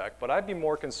would expect, but I'd be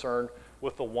more concerned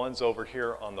with the ones over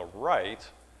here on the right.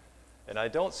 And I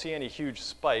don't see any huge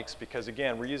spikes because,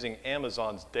 again, we're using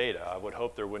Amazon's data. I would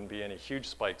hope there wouldn't be any huge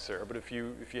spikes there. But if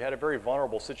you had a very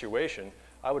vulnerable situation,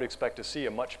 I would expect to see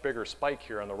a much bigger spike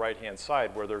here on the right-hand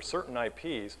side where there are certain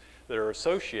IPs that are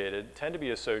associated, tend to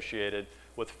be associated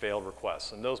with failed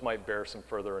requests. And those might bear some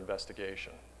further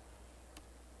investigation.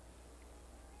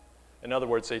 In other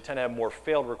words, they tend to have more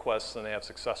failed requests than they have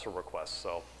successful requests.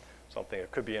 So something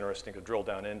that could be interesting to drill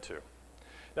down into.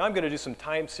 Now I'm going to do some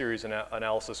time series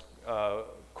analysis,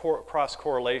 cross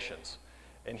correlations.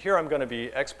 And here I'm going to be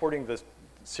exporting the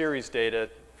series data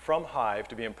from Hive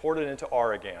to be imported into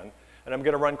R again. And I'm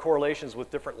going to run correlations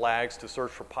with different lags to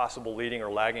search for possible leading or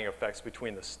lagging effects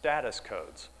between the status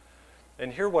codes.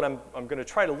 And here what I'm going to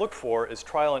try to look for is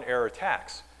trial and error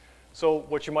attacks. So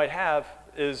what you might have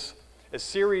is a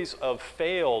series of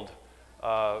failed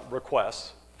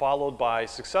requests followed by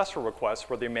successful requests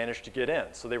where they managed to get in.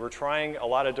 So they were trying a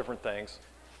lot of different things,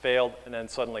 failed, and then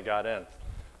suddenly got in.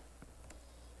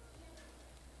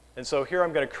 And so here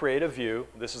I'm going to create a view.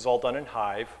 This is all done in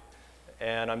Hive.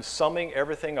 And I'm summing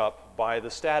everything up by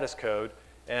the status code.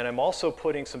 And I'm also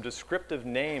putting some descriptive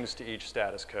names to each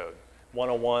status code.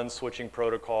 101, switching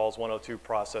protocols, 102,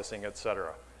 processing, et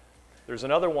cetera. There's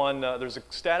another one. There's a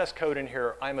status code in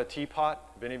here, I'm a teapot.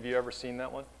 Have any of you ever seen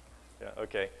that one? Yeah,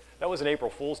 OK. That was an April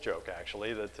Fool's joke,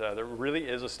 actually, that there really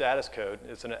is a status code.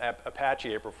 It's an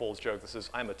Apache April Fool's joke that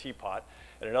says, I'm a teapot.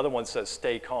 And another one says,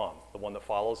 stay calm, the one that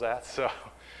follows that. So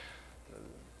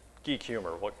geek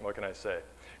humor, what can I say?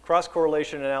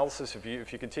 Cross-correlation analysis, if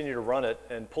you continue to run it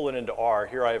and pull it into R,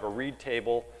 here I have a read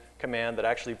table command that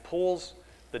actually pulls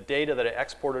the data that I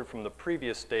exported from the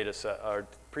previous data set, or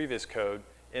previous code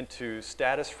into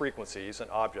status frequencies, an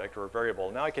object or a variable.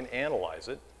 Now I can analyze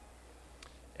it.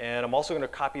 And I'm also going to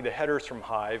copy the headers from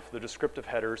Hive, the descriptive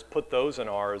headers, put those in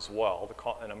R as well,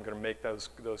 and I'm going to make those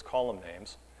column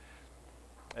names.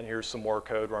 And here's some more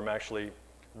code where I'm actually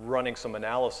running some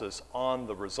analysis on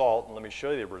the result. And let me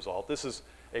show you the result. This is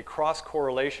a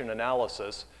cross-correlation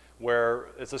analysis where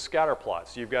it's a scatter plot.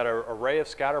 So you've got an array of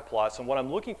scatter plots, and what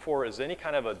I'm looking for is any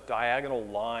kind of a diagonal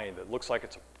line that looks like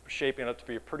it's shaping up to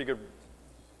be a pretty good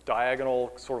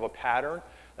diagonal sort of a pattern.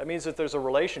 That means that there's a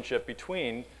relationship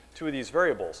between two of these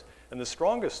variables. And the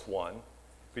strongest one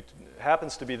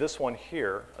happens to be this one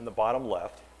here on the bottom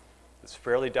left. It's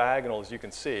fairly diagonal, as you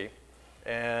can see.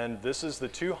 And this is the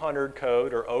 200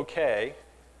 code, or OK.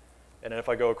 And then if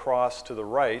I go across to the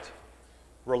right,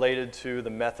 related to the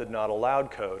method not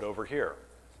allowed code over here.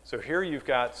 So here you've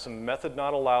got some method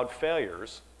not allowed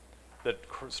failures that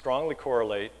strongly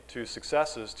correlate to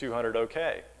successes 200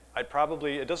 OK.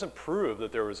 It doesn't prove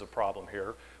that there was a problem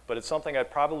here, but it's something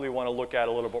I'd probably want to look at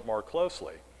a little bit more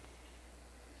closely.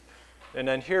 And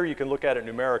then here you can look at it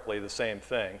numerically, the same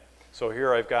thing. So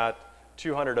here I've got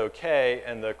 200 OK,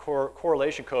 and the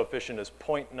correlation coefficient is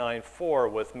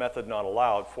 0.94 with method not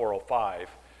allowed, 405.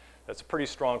 That's a pretty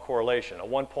strong correlation. A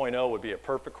 1.0 would be a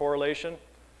perfect correlation,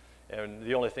 and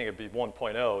the only thing it'd be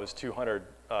 1.0 is 200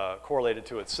 correlated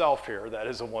to itself here. That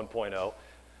is a 1.0.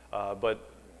 But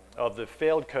of the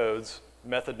failed codes,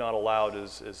 method not allowed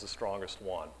is the strongest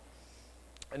one.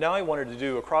 And now I wanted to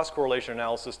do a cross-correlation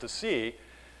analysis to see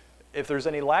if there's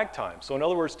any lag time. So in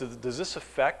other words, does this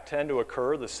effect tend to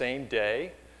occur the same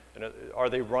day? And are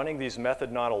they running these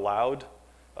method not allowed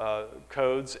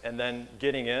codes and then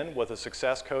getting in with a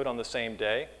success code on the same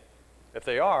day? If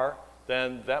they are,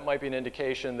 then that might be an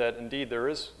indication that indeed there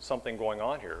is something going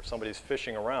on here. Somebody's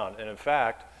fishing around. And in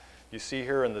fact, you see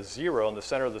here in the 0 in the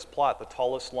center of this plot, the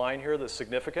tallest line here that's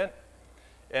significant.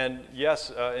 And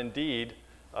yes, indeed,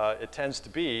 it tends to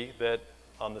be that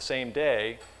on the same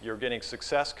day, you're getting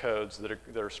success codes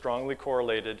that are strongly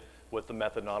correlated with the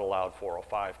method not allowed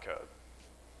 405 code.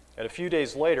 And a few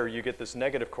days later, you get this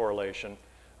negative correlation.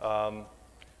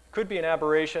 Could be an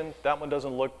aberration. That one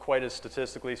doesn't look quite as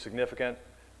statistically significant,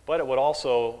 but it would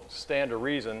also stand to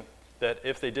reason that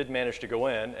if they did manage to go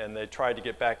in and they tried to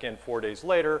get back in 4 days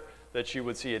later, that you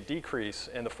would see a decrease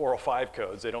in the 405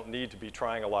 codes. They don't need to be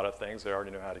trying a lot of things. They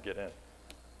already know how to get in.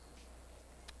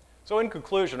 So in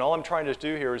conclusion, all I'm trying to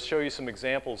do here is show you some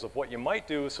examples of what you might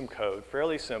do with some code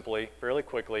fairly simply, fairly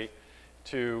quickly,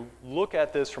 to look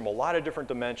at this from a lot of different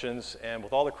dimensions. And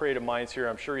with all the creative minds here,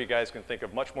 I'm sure you guys can think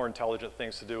of much more intelligent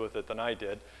things to do with it than I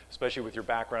did, especially with your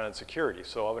background in security.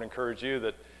 So I would encourage you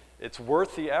that it's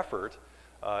worth the effort,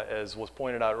 as was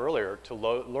pointed out earlier, to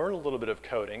learn a little bit of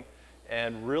coding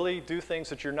and really do things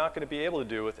that you're not going to be able to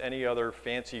do with any other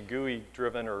fancy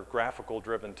GUI-driven or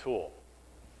graphical-driven tool.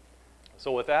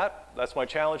 So with that, that's my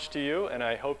challenge to you, and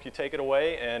I hope you take it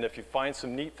away. And if you find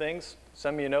some neat things,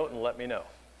 send me a note and let me know.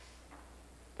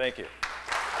 Thank you.